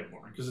doesn't get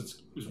boring because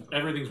it's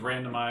everything's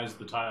randomized,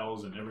 the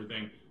tiles and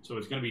everything. So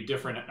it's going to be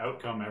different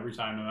outcome every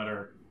time, no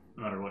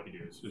matter what you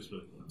do. It's just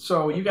really fun.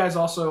 So you guys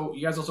also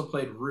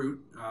played Root.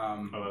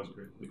 Oh, that was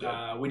great.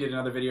 We did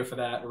another video for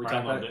that. Where we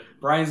Brian talked about loved it. it.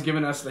 Brian's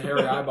giving us the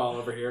hairy eyeball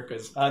over here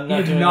because I'm he not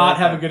did doing not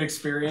that. have a good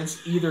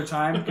experience either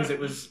time because it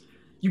was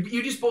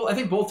You just both. I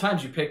think both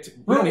times you picked.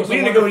 We Root don't, was we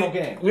a need to wonderful go.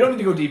 game. We don't need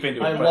to go deep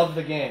into it. I but love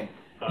the game.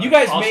 you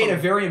guys awesome. made a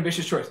very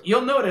ambitious choice.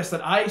 You'll notice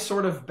that I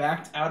sort of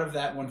backed out of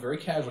that one very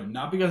casually,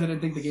 not because I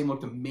didn't think the game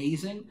looked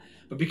amazing,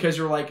 but because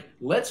you're like,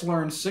 let's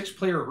learn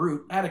 6-player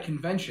Root at a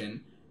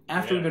convention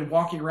after we've been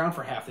walking around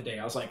for half the day.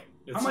 I was like,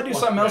 I'm gonna do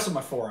something else in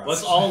my 4 hours.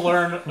 Let's all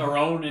learn our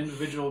own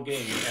individual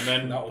game and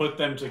then put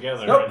them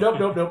together.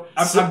 Nope.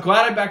 I'm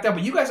glad I backed out,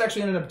 but you guys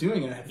actually ended up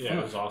doing it. And had fun.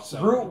 It was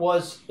awesome. Root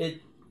was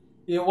it.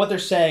 You know, what they're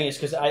saying is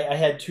because I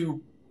had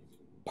 2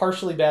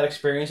 partially bad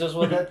experiences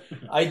with it.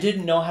 I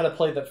didn't know how to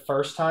play the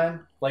first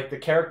time. Like the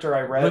character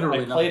I read,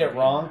 I played it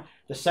wrong.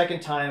 The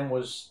second time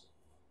was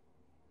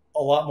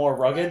a lot more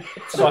rugged,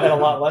 so I had a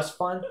lot less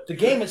fun. The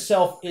game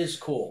itself is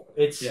cool.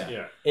 It's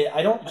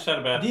I don't. Just had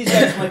a bad. These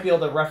guys might be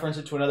able to reference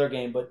it to another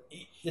game, but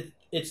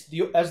it's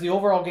as the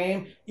overall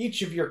game.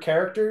 Each of your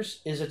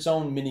characters is its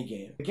own mini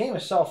game. The game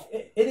itself,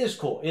 it is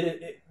cool.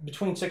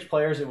 Between 6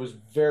 players, it was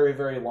very,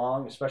 very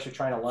long, especially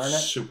trying to learn it.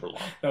 Super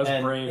long. That was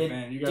brave,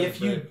 man. You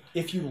guys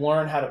if you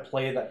learn how to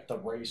play the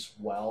race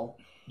well,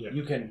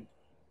 you can.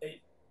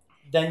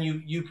 Then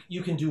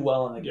you can do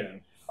well in the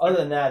game. Other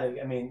than that,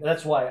 I mean,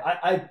 that's why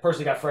I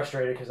personally got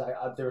frustrated because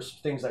there were some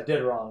things I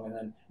did wrong, and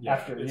then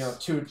after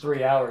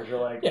 2-3 hours,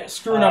 you're like,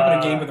 screwing up in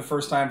a game for the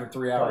first time for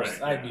 3 hours.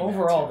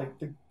 Overall,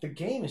 the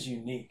game is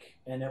unique,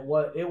 and it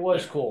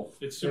was cool.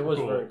 It's super was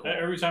cool. Very cool.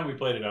 Every time we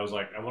played it, I was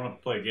like, I want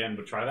to play again,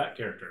 but try that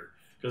character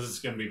because it's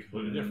going to be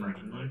completely different.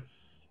 And like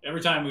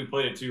every time we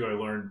played it too, I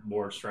learned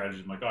more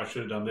strategy. I'm like, oh, I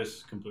should have done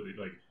this completely.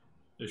 Like,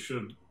 they should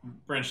have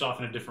branched off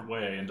in a different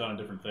way and done a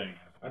different thing.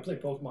 I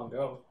played Pokemon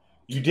Go.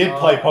 You did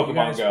play Pokemon you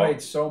guys Go.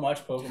 Played so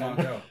much Pokemon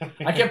Go.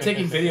 I kept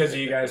taking videos of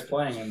you guys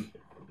playing, and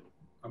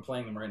I'm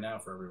playing them right now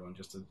for everyone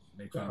just to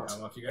make fun of how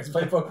much you guys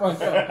play Pokemon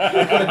Go.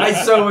 I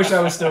so wish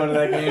I was still into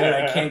that game, and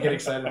I can't get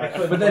excited. I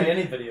couldn't play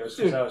any videos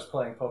because I was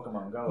playing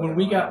Pokemon Go. When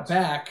we got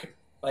back,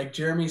 like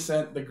Jeremy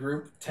sent the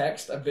group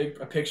text a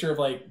picture of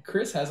like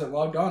Chris hasn't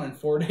logged on in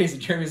 4 days,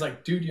 and Jeremy's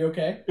like, "Dude, you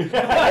okay?"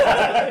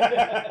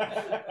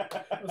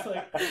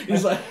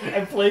 He's like,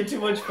 I played too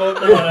much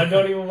Pokemon. I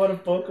don't even want a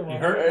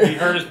Pokemon. He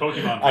heard his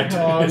Pokemon.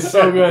 Oh, it's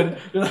so good.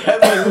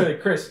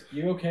 Like, Chris,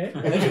 you okay?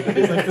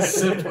 It's like the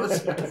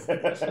simplest.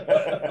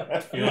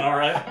 Feeling all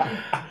right?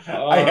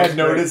 I had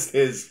noticed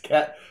his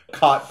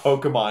caught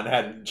Pokemon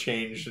hadn't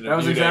changed in a That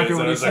was few exactly days.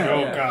 what I he was said.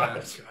 like, oh God,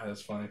 god.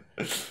 that's funny.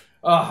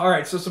 All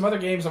right, so some other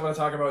games I want to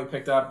talk about we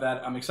picked up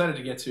that I'm excited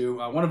to get to.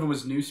 One of them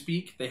was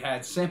Newspeak. They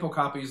had sample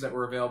copies that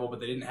were available, but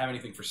they didn't have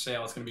anything for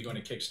sale. It's going to be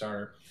going to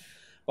Kickstarter.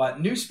 But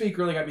Newspeak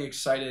really got me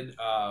excited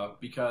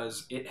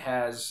because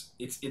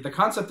the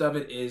concept of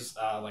it is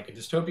like a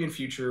dystopian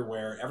future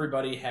where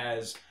everybody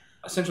has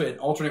essentially an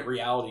alternate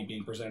reality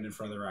being presented in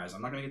front of their eyes.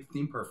 I'm not going to get the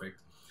theme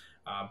perfect,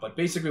 but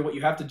basically what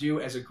you have to do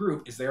as a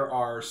group is there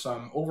are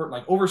some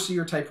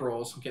overseer type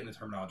roles. I'm getting the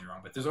terminology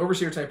wrong, but there's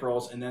overseer type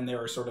roles, and then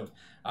there are sort of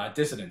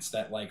dissidents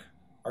that like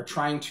are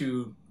trying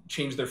to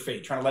change their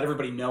fate, trying to let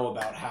everybody know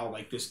about how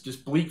like this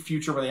bleak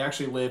future where they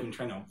actually live and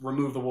trying to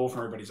remove the wool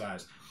from everybody's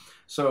eyes.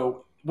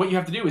 So what you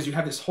have to do is you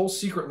have this whole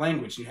secret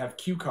language. You have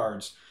cue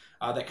cards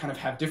that kind of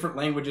have different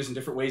languages and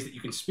different ways that you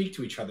can speak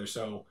to each other.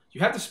 So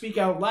you have to speak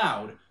out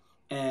loud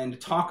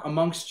and talk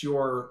amongst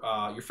your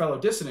fellow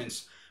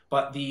dissidents,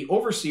 but the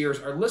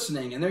overseers are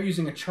listening and they're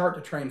using a chart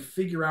to try and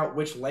figure out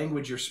which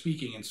language you're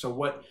speaking and so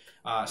what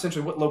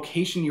essentially what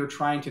location you're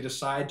trying to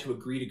decide to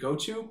agree to go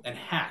to and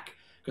hack.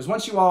 Because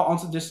once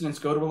the dissidents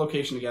go to a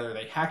location together,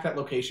 they hack that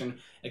location,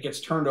 it gets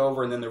turned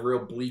over, and then the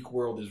real bleak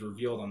world is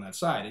revealed on that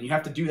side. And you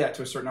have to do that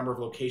to a certain number of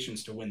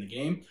locations to win the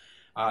game.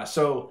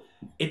 So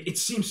it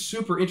seems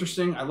super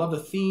interesting. I love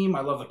the theme.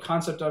 I love the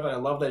concept of it. I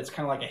love that it's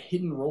kind of like a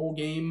hidden role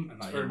game.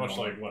 It's very much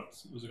like, what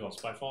was it called?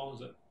 Spyfall,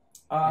 is it?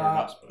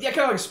 Yeah,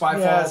 kind of like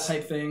Spyfall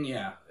type thing,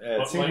 yeah.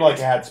 It seemed like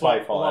it had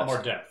Spyfall. A lot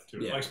more depth, too.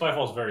 Yeah. Like,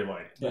 Spyfall's very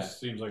light. This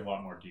seems like a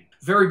lot more deep.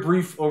 Very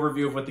brief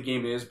overview of what the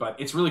game is, but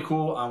it's really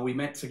cool. We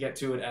meant to get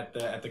to it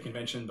at the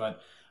convention,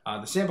 but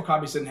the sample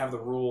copies didn't have the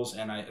rules,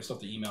 and I still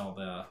have to email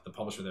the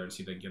publisher there and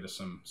see if they can give us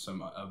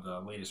some of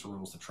the latest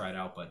rules to try it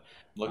out. But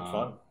looked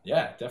fun.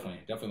 Yeah,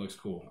 definitely looks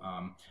cool.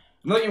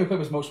 Another game we played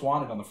was Most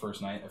Wanted on the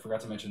first night. I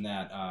forgot to mention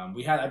that.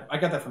 I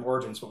got that from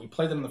Origins, but we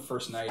played them on the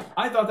first night.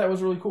 I thought that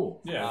was really cool.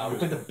 Yeah, we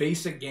played the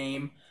basic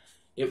game.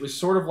 It was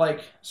sort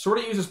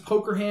of uses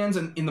poker hands,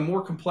 and in the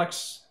more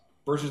complex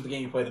versions of the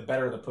game you play, the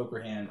better the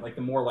poker hand, like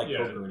the more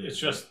poker it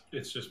is.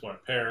 It's just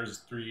what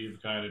pairs, 3 of a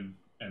kind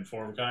and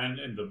 4 of a kind,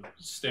 and the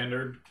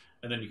standard,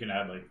 and then you can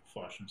add like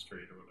flush and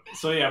straight or whatever.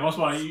 So yeah, Most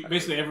Wanted,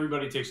 basically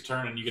everybody takes a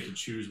turn, and you get to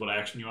choose what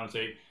action you want to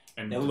take.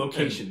 And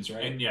locations,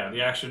 right? And yeah,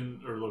 the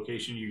action or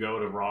location you go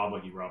to rob,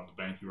 like you rob the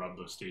bank, you rob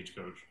the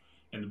stagecoach.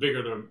 And the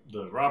bigger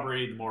the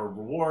robbery, the more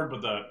reward,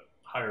 but the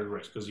higher the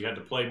risk, because you had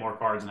to play more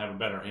cards and have a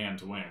better hand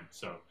to win.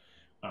 So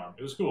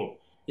it was cool.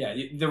 Yeah,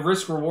 the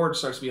risk reward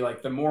starts to be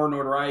like the more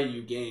notoriety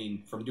you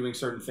gain from doing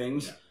certain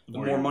things, the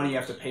more money you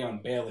have to pay on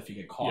bail if you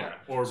get caught. Yeah,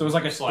 or so it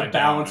was like a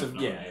balance of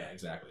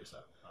exactly. So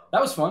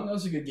that was fun. That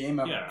was a good game.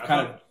 Out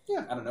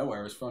of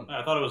nowhere. It was fun.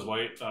 I thought it was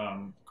light,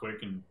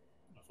 quick, and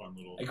a fun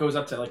little. It goes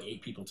up to like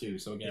 8 people too.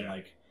 So again,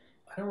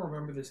 I don't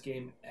remember this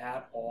game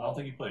at all. I don't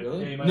think you played.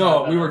 Really? Yeah,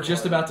 No, we were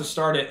just about to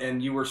start it,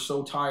 and you were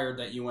so tired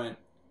that you went,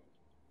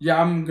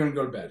 yeah, I'm going to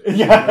go to bed.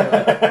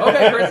 Yeah.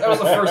 Okay, Chris, that was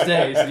the first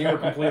day, so you were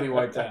completely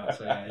wiped out.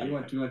 So yeah, you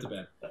went to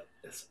bed. I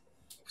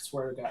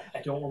swear to God,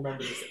 I don't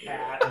remember this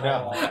at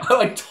all. I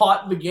like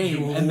taught the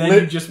game, and then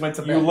you just went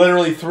to bed. You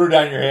literally threw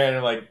down your hand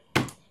and like,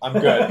 I'm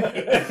good.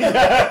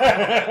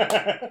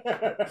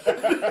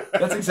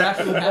 That's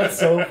exactly what happened. That's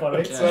so funny.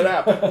 That's what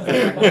happened.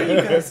 What are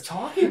you guys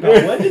talking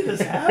about? When did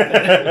this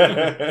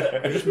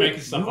happen? You're just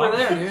making stuff You were up.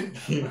 there,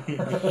 dude.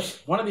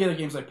 One of the other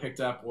games I picked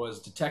up was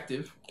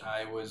Detective.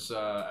 I was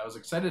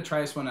excited to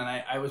try this one, and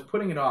I was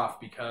putting it off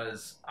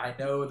because I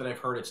know that I've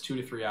heard it's 2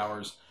 to 3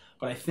 hours.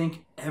 But I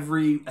think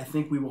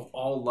we will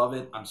all love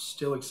it. I'm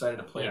still excited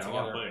to play it I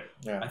want to together. play it.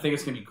 Yeah. I think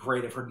it's gonna be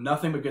great. I've heard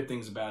nothing but good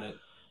things about it,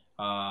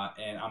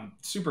 and I'm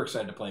super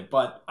excited to play.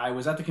 But I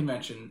was at the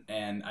convention,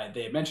 and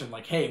they had mentioned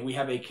like, "Hey, we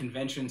have a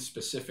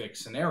convention-specific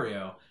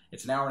scenario.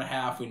 It's an hour and a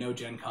half. We know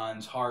Gen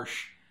Con's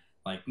harsh.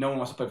 Like, no one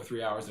wants to play for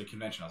 3 hours at a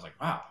convention." I was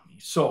like, "Wow,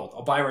 sold.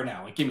 I'll buy right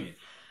now. Like, give me it."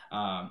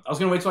 I was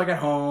gonna wait till I got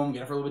home,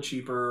 get it for a little bit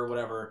cheaper, or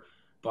whatever.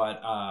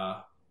 But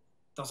I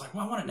was like,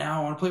 "Well, I want it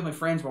now. I want to play with my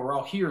friends while we're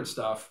all here and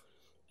stuff."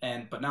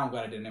 But now I'm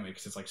glad I did anyway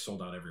because it's like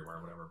sold out everywhere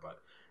or whatever.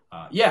 But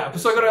yeah,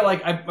 so I go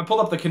to I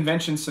pulled up the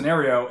convention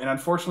scenario, and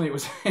unfortunately it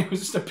was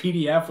just a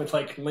PDF with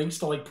like links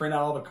to like print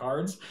out all the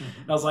cards.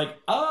 And I was like,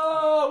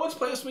 let's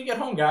play this when we get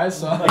home, guys.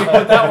 So I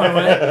put that one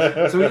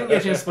away. So we didn't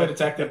get a chance to play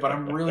Detective, but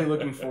I'm really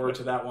looking forward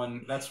to that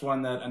one. That's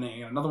one that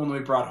another one that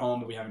we brought home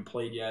that we haven't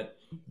played yet.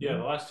 Yeah,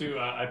 the last two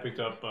I picked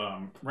up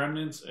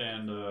Remnants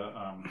and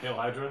Hail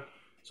Hydra.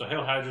 So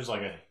Hail Hydra is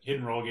like a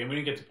hidden role game. We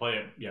didn't get to play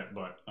it yet,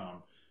 but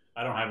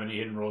I don't have any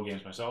hidden role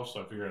games myself,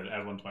 so I figured I'd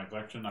add one to my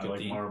collection. I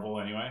like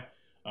Marvel anyway.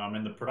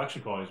 And the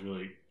production quality is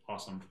really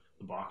awesome.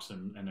 The box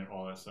and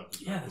all that stuff.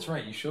 Yeah, that's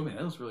right. You showed me.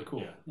 That was really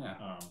cool.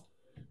 Yeah.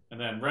 And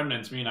then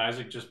Remnants, me and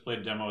Isaac just played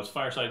a demo. It's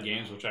Fireside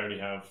Games, which I already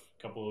have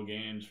a couple of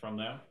games from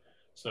them.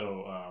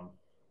 So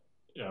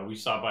we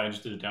stopped by and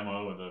just did a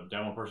demo, and the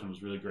demo person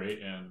was really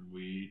great, and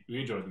we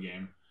enjoyed the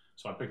game.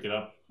 So I picked it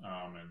up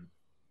and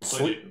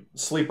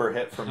sleeper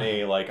hit for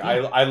me. Like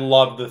I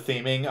love the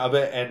theming of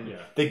it, and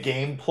the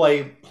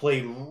gameplay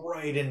played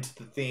right into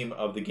the theme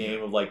of the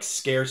game of like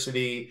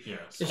scarcity,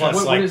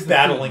 plus like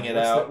battling it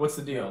out. What's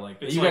the deal? Like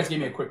you guys gave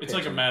me a quick. It's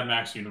like a Mad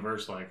Max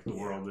universe. Like the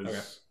world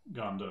is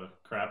gone to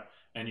crap,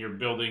 and you're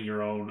building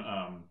your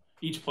own.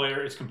 Each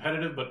player is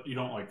competitive, but you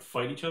don't like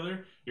fight each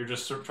other. You're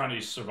just trying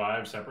to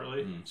survive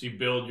separately. So you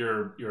build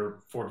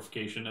your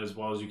fortification as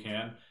well as you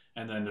can,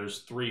 and then there's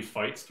 3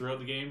 fights throughout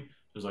the game.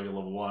 There's like a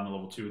level 1, a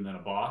level 2, and then a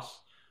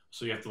boss.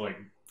 So you have to like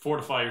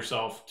fortify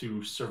yourself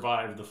to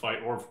survive the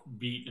fight or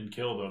beat and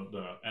kill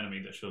the enemy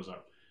that shows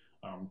up.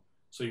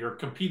 So you're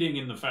competing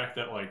in the fact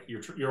that like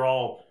you're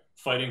all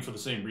fighting for the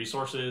same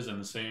resources and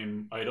the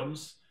same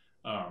items,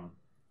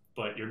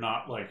 but you're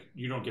not like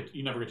you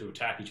never get to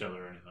attack each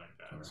other or anything like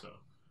that. Okay. So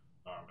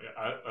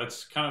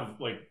that's kind of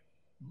like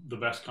the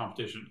best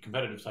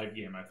competitive type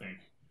game I think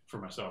for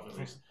myself at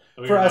least.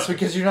 For us,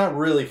 because you're not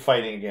really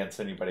fighting against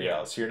anybody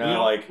else. You're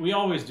not we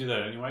always do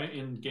that anyway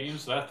in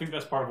games. So I think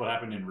that's part of what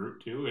happened in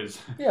Root too. Is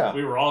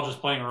we were all just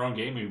playing our own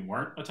game. We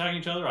weren't attacking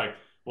each other. Like,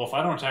 well, if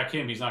I don't attack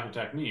him, he's not going to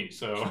attack me.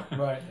 So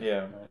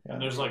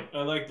And there's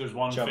there's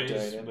one phase.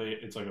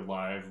 It's like a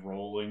live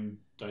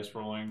dice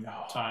rolling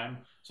time.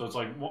 So it's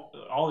like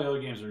all the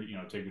other games are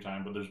take your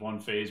time, but there's one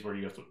phase where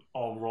you have to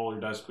all roll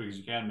your dice as quick as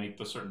you can, make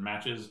the certain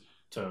matches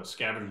to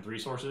scavenge with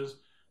resources.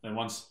 Then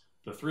once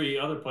the 3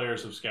 other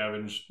players have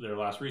scavenged their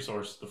last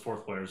resource, the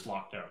 4th player is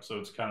locked out. So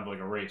it's kind of like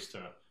a race to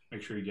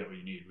make sure you get what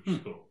you need, which is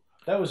cool.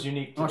 That was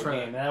unique to the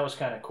game, and that was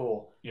kind of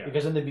cool. Yeah.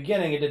 Because in the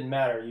beginning, it didn't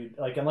matter. You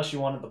unless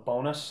you wanted the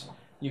bonus,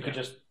 you could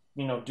just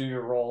do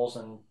your rolls,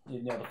 and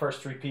the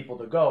first 3 people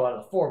to go out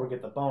of the 4 would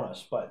get the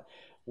bonus. But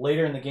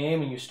later in the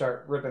game, and you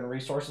start ripping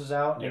resources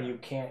out, and you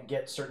can't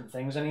get certain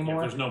things anymore.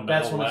 There's no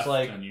that's when left, it's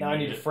like now I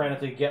need to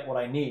frantically get what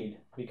I need.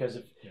 Because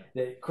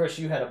Chris,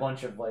 you had a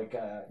bunch of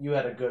you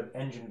had a good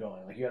engine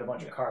going. Like you had a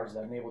bunch of cards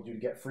that enabled you to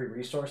get free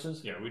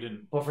resources. Yeah, we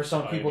didn't. But for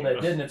some people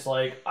that didn't, it's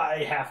like I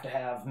have to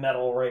have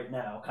metal right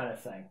now, kind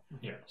of thing.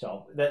 Yeah.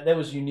 So that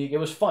was unique. It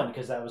was fun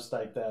because that was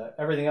like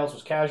everything else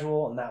was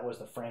casual, and that was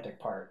the frantic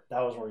part. That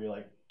was where you're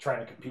like trying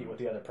to compete with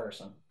the other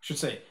person. I should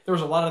say there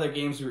was a lot of other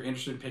games we were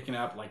interested in picking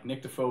up. Like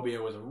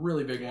Nyctophobia was a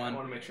really big one. I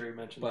want to make sure you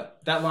mentioned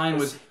but that line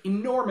was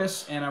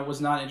enormous, and I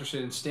was not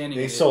interested in standing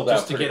in it sold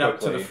just out to get quickly. up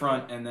to the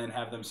front and then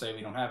have them say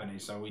we don't have any.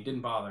 So we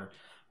didn't bother.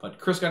 But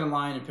Chris got in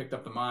line and picked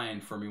up the mine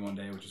for me one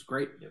day, which is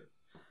great. Yep.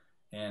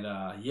 And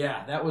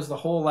that was the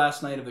whole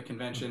last night of the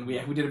convention. We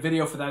did a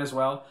video for that as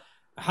well.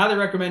 I highly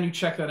recommend you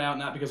check that out,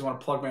 not because I want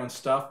to plug my own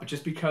stuff, but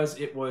just because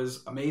it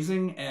was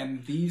amazing.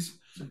 And these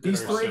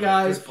 3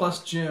 guys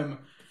plus Jim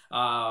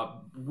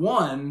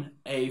won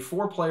a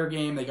 4-player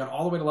game. They got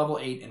all the way to level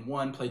 8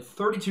 and played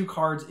 32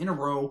 cards in a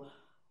row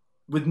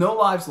with no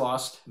lives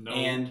lost No,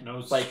 and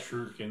no like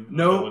shuriken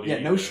no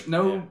ability, no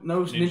ninja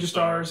Ninja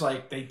stars.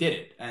 Like they did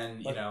it,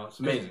 and you know it's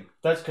amazing.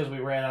 That's because we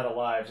ran out of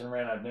lives and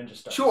ran out of ninja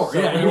stars. Sure, So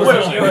yeah, we it were,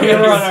 was- we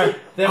were on our,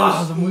 that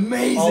was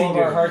amazing. all of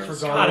our dude. hearts were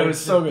going. God, it was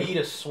so just good. beat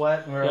a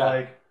sweat, and we were Yeah.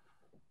 like,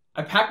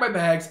 I packed my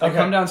bags. I Okay.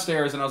 come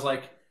downstairs, and I was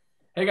like,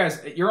 "Hey guys,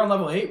 you're on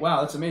level 8.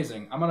 Wow, that's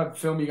amazing. I'm gonna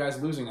film you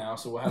guys losing now,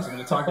 so we'll have something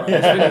to talk about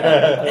in this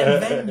video."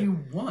 And then you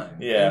won.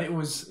 Yeah. and it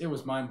was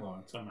mind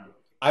blowing. Somehow.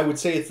 I would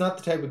say it's not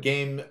the type of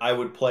game I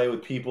would play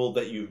with people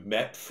that you've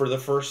met for the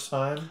first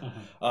time.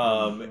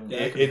 Yeah,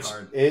 it could be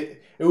hard.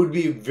 It would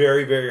be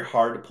very, very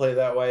hard to play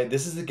that way.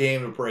 This is the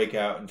game to break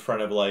out in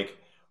front of like,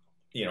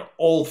 you know,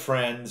 old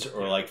friends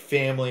or like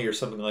family or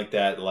something like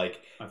that. Like,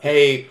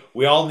 hey,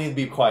 we all need to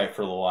be quiet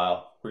for a little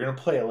while. We're gonna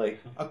play like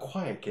a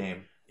quiet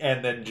game,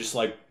 and then just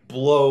like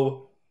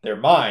blow their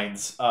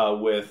minds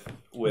with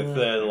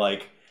the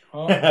like.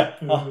 Become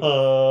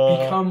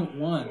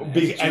one. as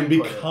Jim put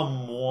it.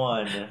 become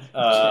one.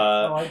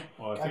 I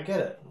Well, I think get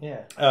it.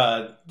 Yeah.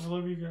 I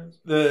love you guys.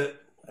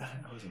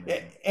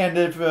 And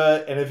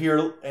if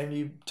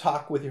you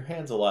talk with your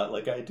hands a lot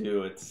like I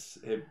do,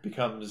 it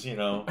becomes, you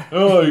know,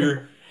 oh,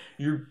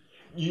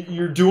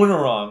 you're doing it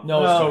wrong.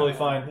 No, it's totally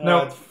fine.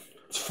 No.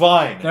 It's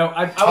fine. No,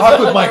 I Talk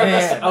was with my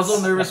nervous. hands. I was a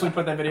little nervous when we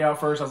put that video out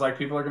first. I was like,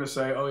 people are going to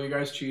say, "Oh, you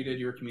guys cheated.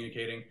 You were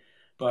communicating."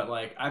 But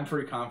like, I'm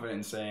pretty confident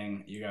in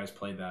saying you guys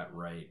played that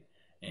right.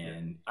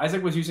 And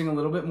Isaac was using a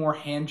little bit more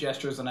hand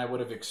gestures than I would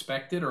have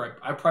expected, or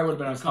I probably would have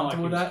been It's not like uncomfortable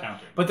he with was that.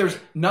 counting. But there's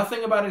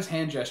nothing about his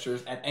hand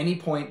gestures at any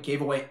point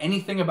gave away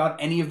anything about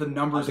any of the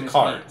numbers in his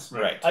Cards, hands.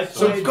 right? I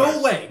So played,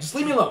 go away. Just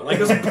leave me alone. Like,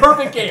 it was a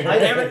perfect game.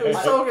 Damn it. It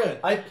was so good.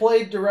 I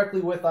played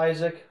directly with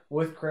Isaac,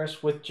 with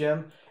Chris, with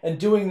Jim, and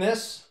doing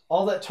this,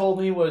 all that told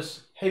me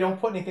was, hey,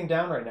 don't put anything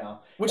down right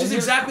now. Which And is you're-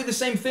 exactly the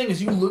same thing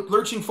as you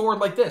lurching forward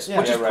like this, Yeah.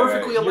 which Yeah, is right,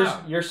 perfectly right.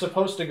 allowed. You're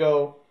supposed to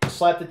go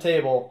slap the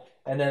table,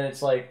 and then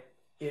it's like,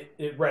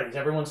 it readies.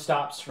 Everyone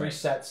stops, Right.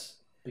 resets,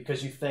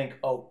 because you think,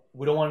 oh,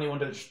 we don't want anyone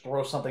to just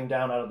throw something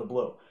down out of the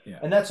blue. Yeah.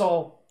 And that's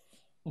all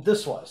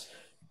this was.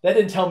 That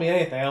didn't tell me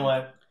anything. I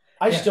went,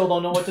 I Yeah. still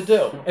don't know what to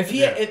do. If we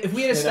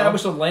had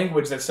established a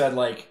language that said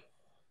like,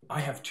 I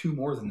have 2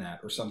 more than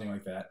that or something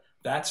like that,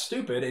 that's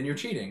stupid and you're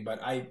cheating.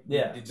 But I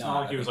did It's not. not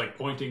like he was like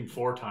pointing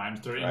 4 times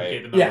to indicate Right.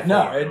 the number Yeah,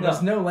 no, 4.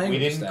 there's no language. We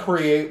didn't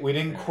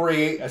established.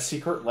 create a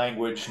secret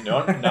language.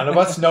 None of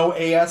us know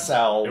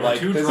ASL. They were Like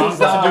too this drunk is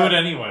to not. do it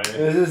anyway.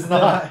 This is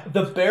not.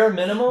 The bare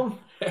minimum,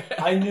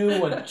 I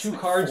knew when 2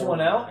 cards 4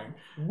 went out, morning.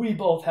 we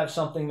both have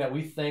something that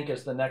we think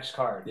is the next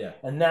card. Yeah.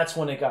 And that's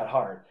when it got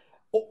hard.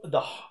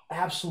 The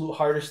absolute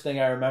hardest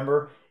thing I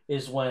remember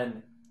is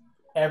when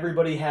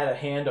everybody had a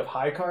hand of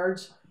high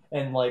cards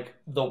and like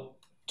the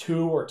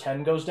 2 or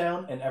 10 goes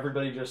down and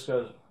everybody just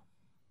goes,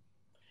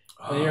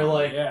 and you're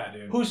like, yeah,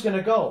 dude. who's going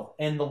to go?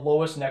 And the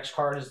lowest next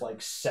card is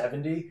like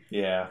 70.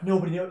 Yeah.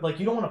 Nobody knows. Like,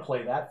 you don't want to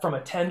play that. From a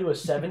 10 to a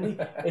 70,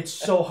 it's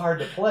so hard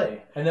to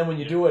play. And then when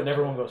you do it and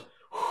everyone goes,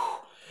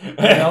 you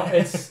know,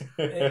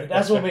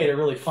 that's what made it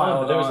really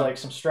fun. But there was like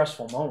some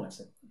stressful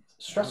moments.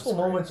 Stressful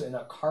moments in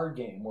a card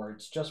game where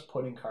it's just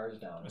putting cards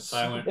down. A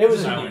silent. It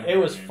was silent it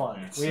was game. fun.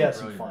 Yeah. We had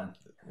some fun.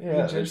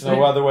 Yeah. There's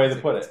no other way to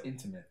put It's it.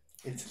 intimate.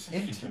 It's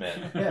intimate.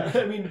 Yeah.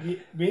 I mean,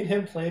 me and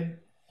him played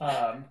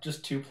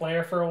just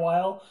 2-player for a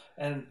while,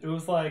 and it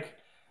was like,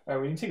 all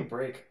right, we need to take a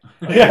break.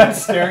 Like, Yeah. I'm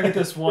staring at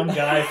this one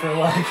guy for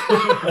like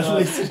at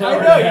least an I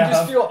hour know, and a you half.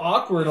 just feel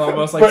awkward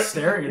almost, like But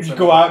staring at You someone.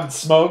 go out and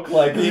smoke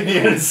like you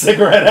need a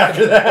cigarette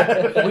after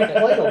that. We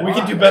played a lot. We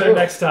can do better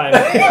next time.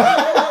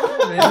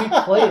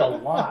 We played a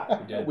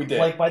lot. We did.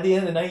 Like, by the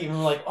end of the night, you were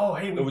like, oh,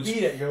 hey, we It was-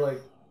 beat it. You're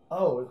like,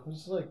 oh, it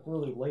was like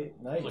really late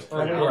at night. Like It's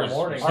early 3 in the hours.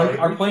 morning. Our We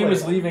plane played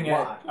was a leaving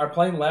lot. our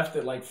plane left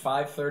at like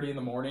 5:30 in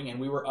the morning, and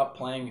we were up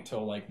playing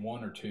until like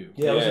 1 or 2.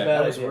 Yeah, it was a Yeah, bad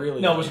that was idea.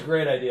 really No, it was a late.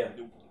 great idea.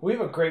 We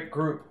have a great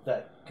group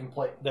that can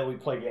play, that we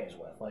play games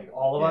with, like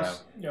all of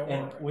us, Yeah,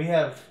 and we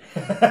have,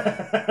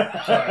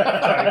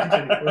 sorry,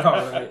 continue. We're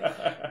all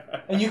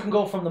right. and you can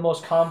go from the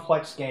most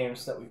complex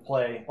games that we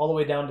play all the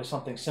way down to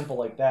something simple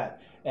like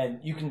that. And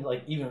you can,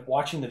 like, even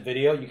watching the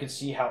video, you can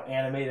see how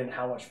animated and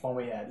how much fun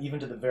we had,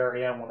 even to the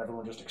very end when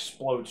everyone just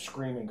explodes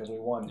screaming because we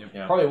won.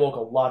 Yeah. Probably woke a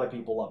lot of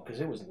people up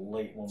because it was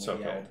late when we So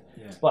yelled.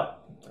 cool. Yeah.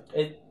 But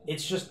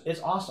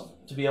it's awesome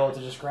to be able to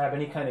just grab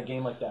any kind of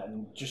game like that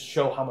and just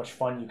show how much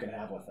fun you can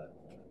have with it.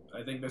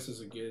 I think this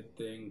is a good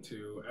thing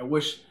to. I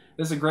wish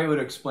this is a great way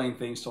to explain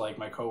things to like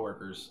my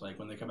coworkers. Like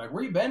when they come back,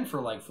 where you been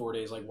for like 4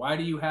 days? Like, why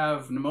do you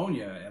have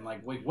pneumonia? And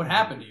like, wait, what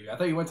happened to you? I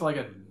thought you went to like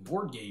a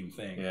board game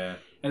thing. Yeah.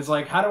 And it's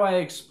like, how do I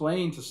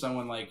explain to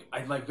someone like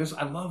I like this?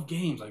 I love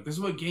games. Like this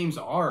is what games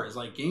are. Is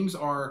like games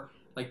are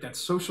like that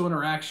social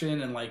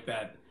interaction and like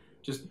that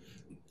just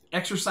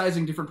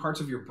exercising different parts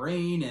of your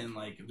brain and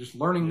like just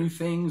learning new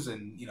things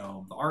and you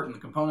know the art and the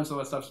components, all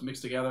that stuff's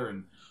mixed together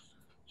and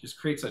just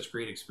create such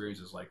great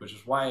experiences. Like, which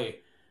is why,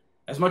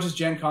 as much as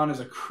Gen Con is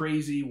a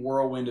crazy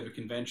whirlwind of a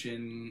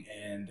convention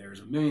and there's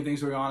a million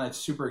things going on, it's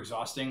super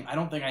exhausting. I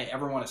don't think I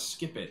ever want to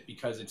skip it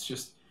because it's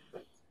just.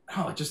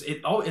 Oh, it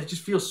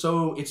just feels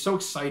so. It's so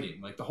exciting.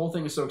 Like the whole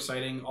thing is so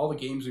exciting. All the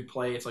games we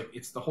play, it's like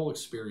it's the whole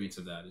experience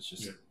of that. It's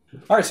just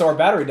All right, so our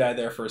battery died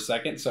there for a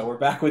second, so we're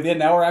back with you.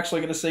 Now we're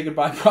actually going to say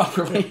goodbye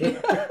properly.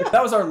 That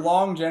was our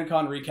long Gen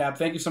Con recap.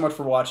 Thank you so much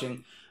for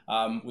watching.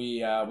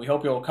 We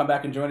hope you'll come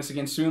back and join us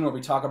again soon where we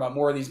talk about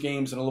more of these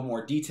games in a little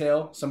more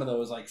detail. Some of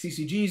those like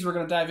CCGs we're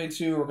going to dive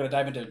into. We're going to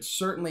dive into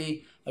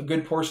certainly a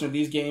good portion of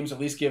these games, at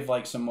least give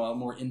like some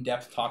more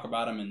in-depth talk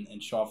about them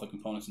and show off the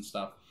components and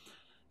stuff.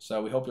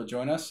 So we hope you'll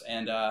join us.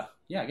 And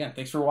yeah, again,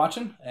 thanks for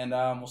watching, and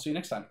we'll see you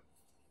next time.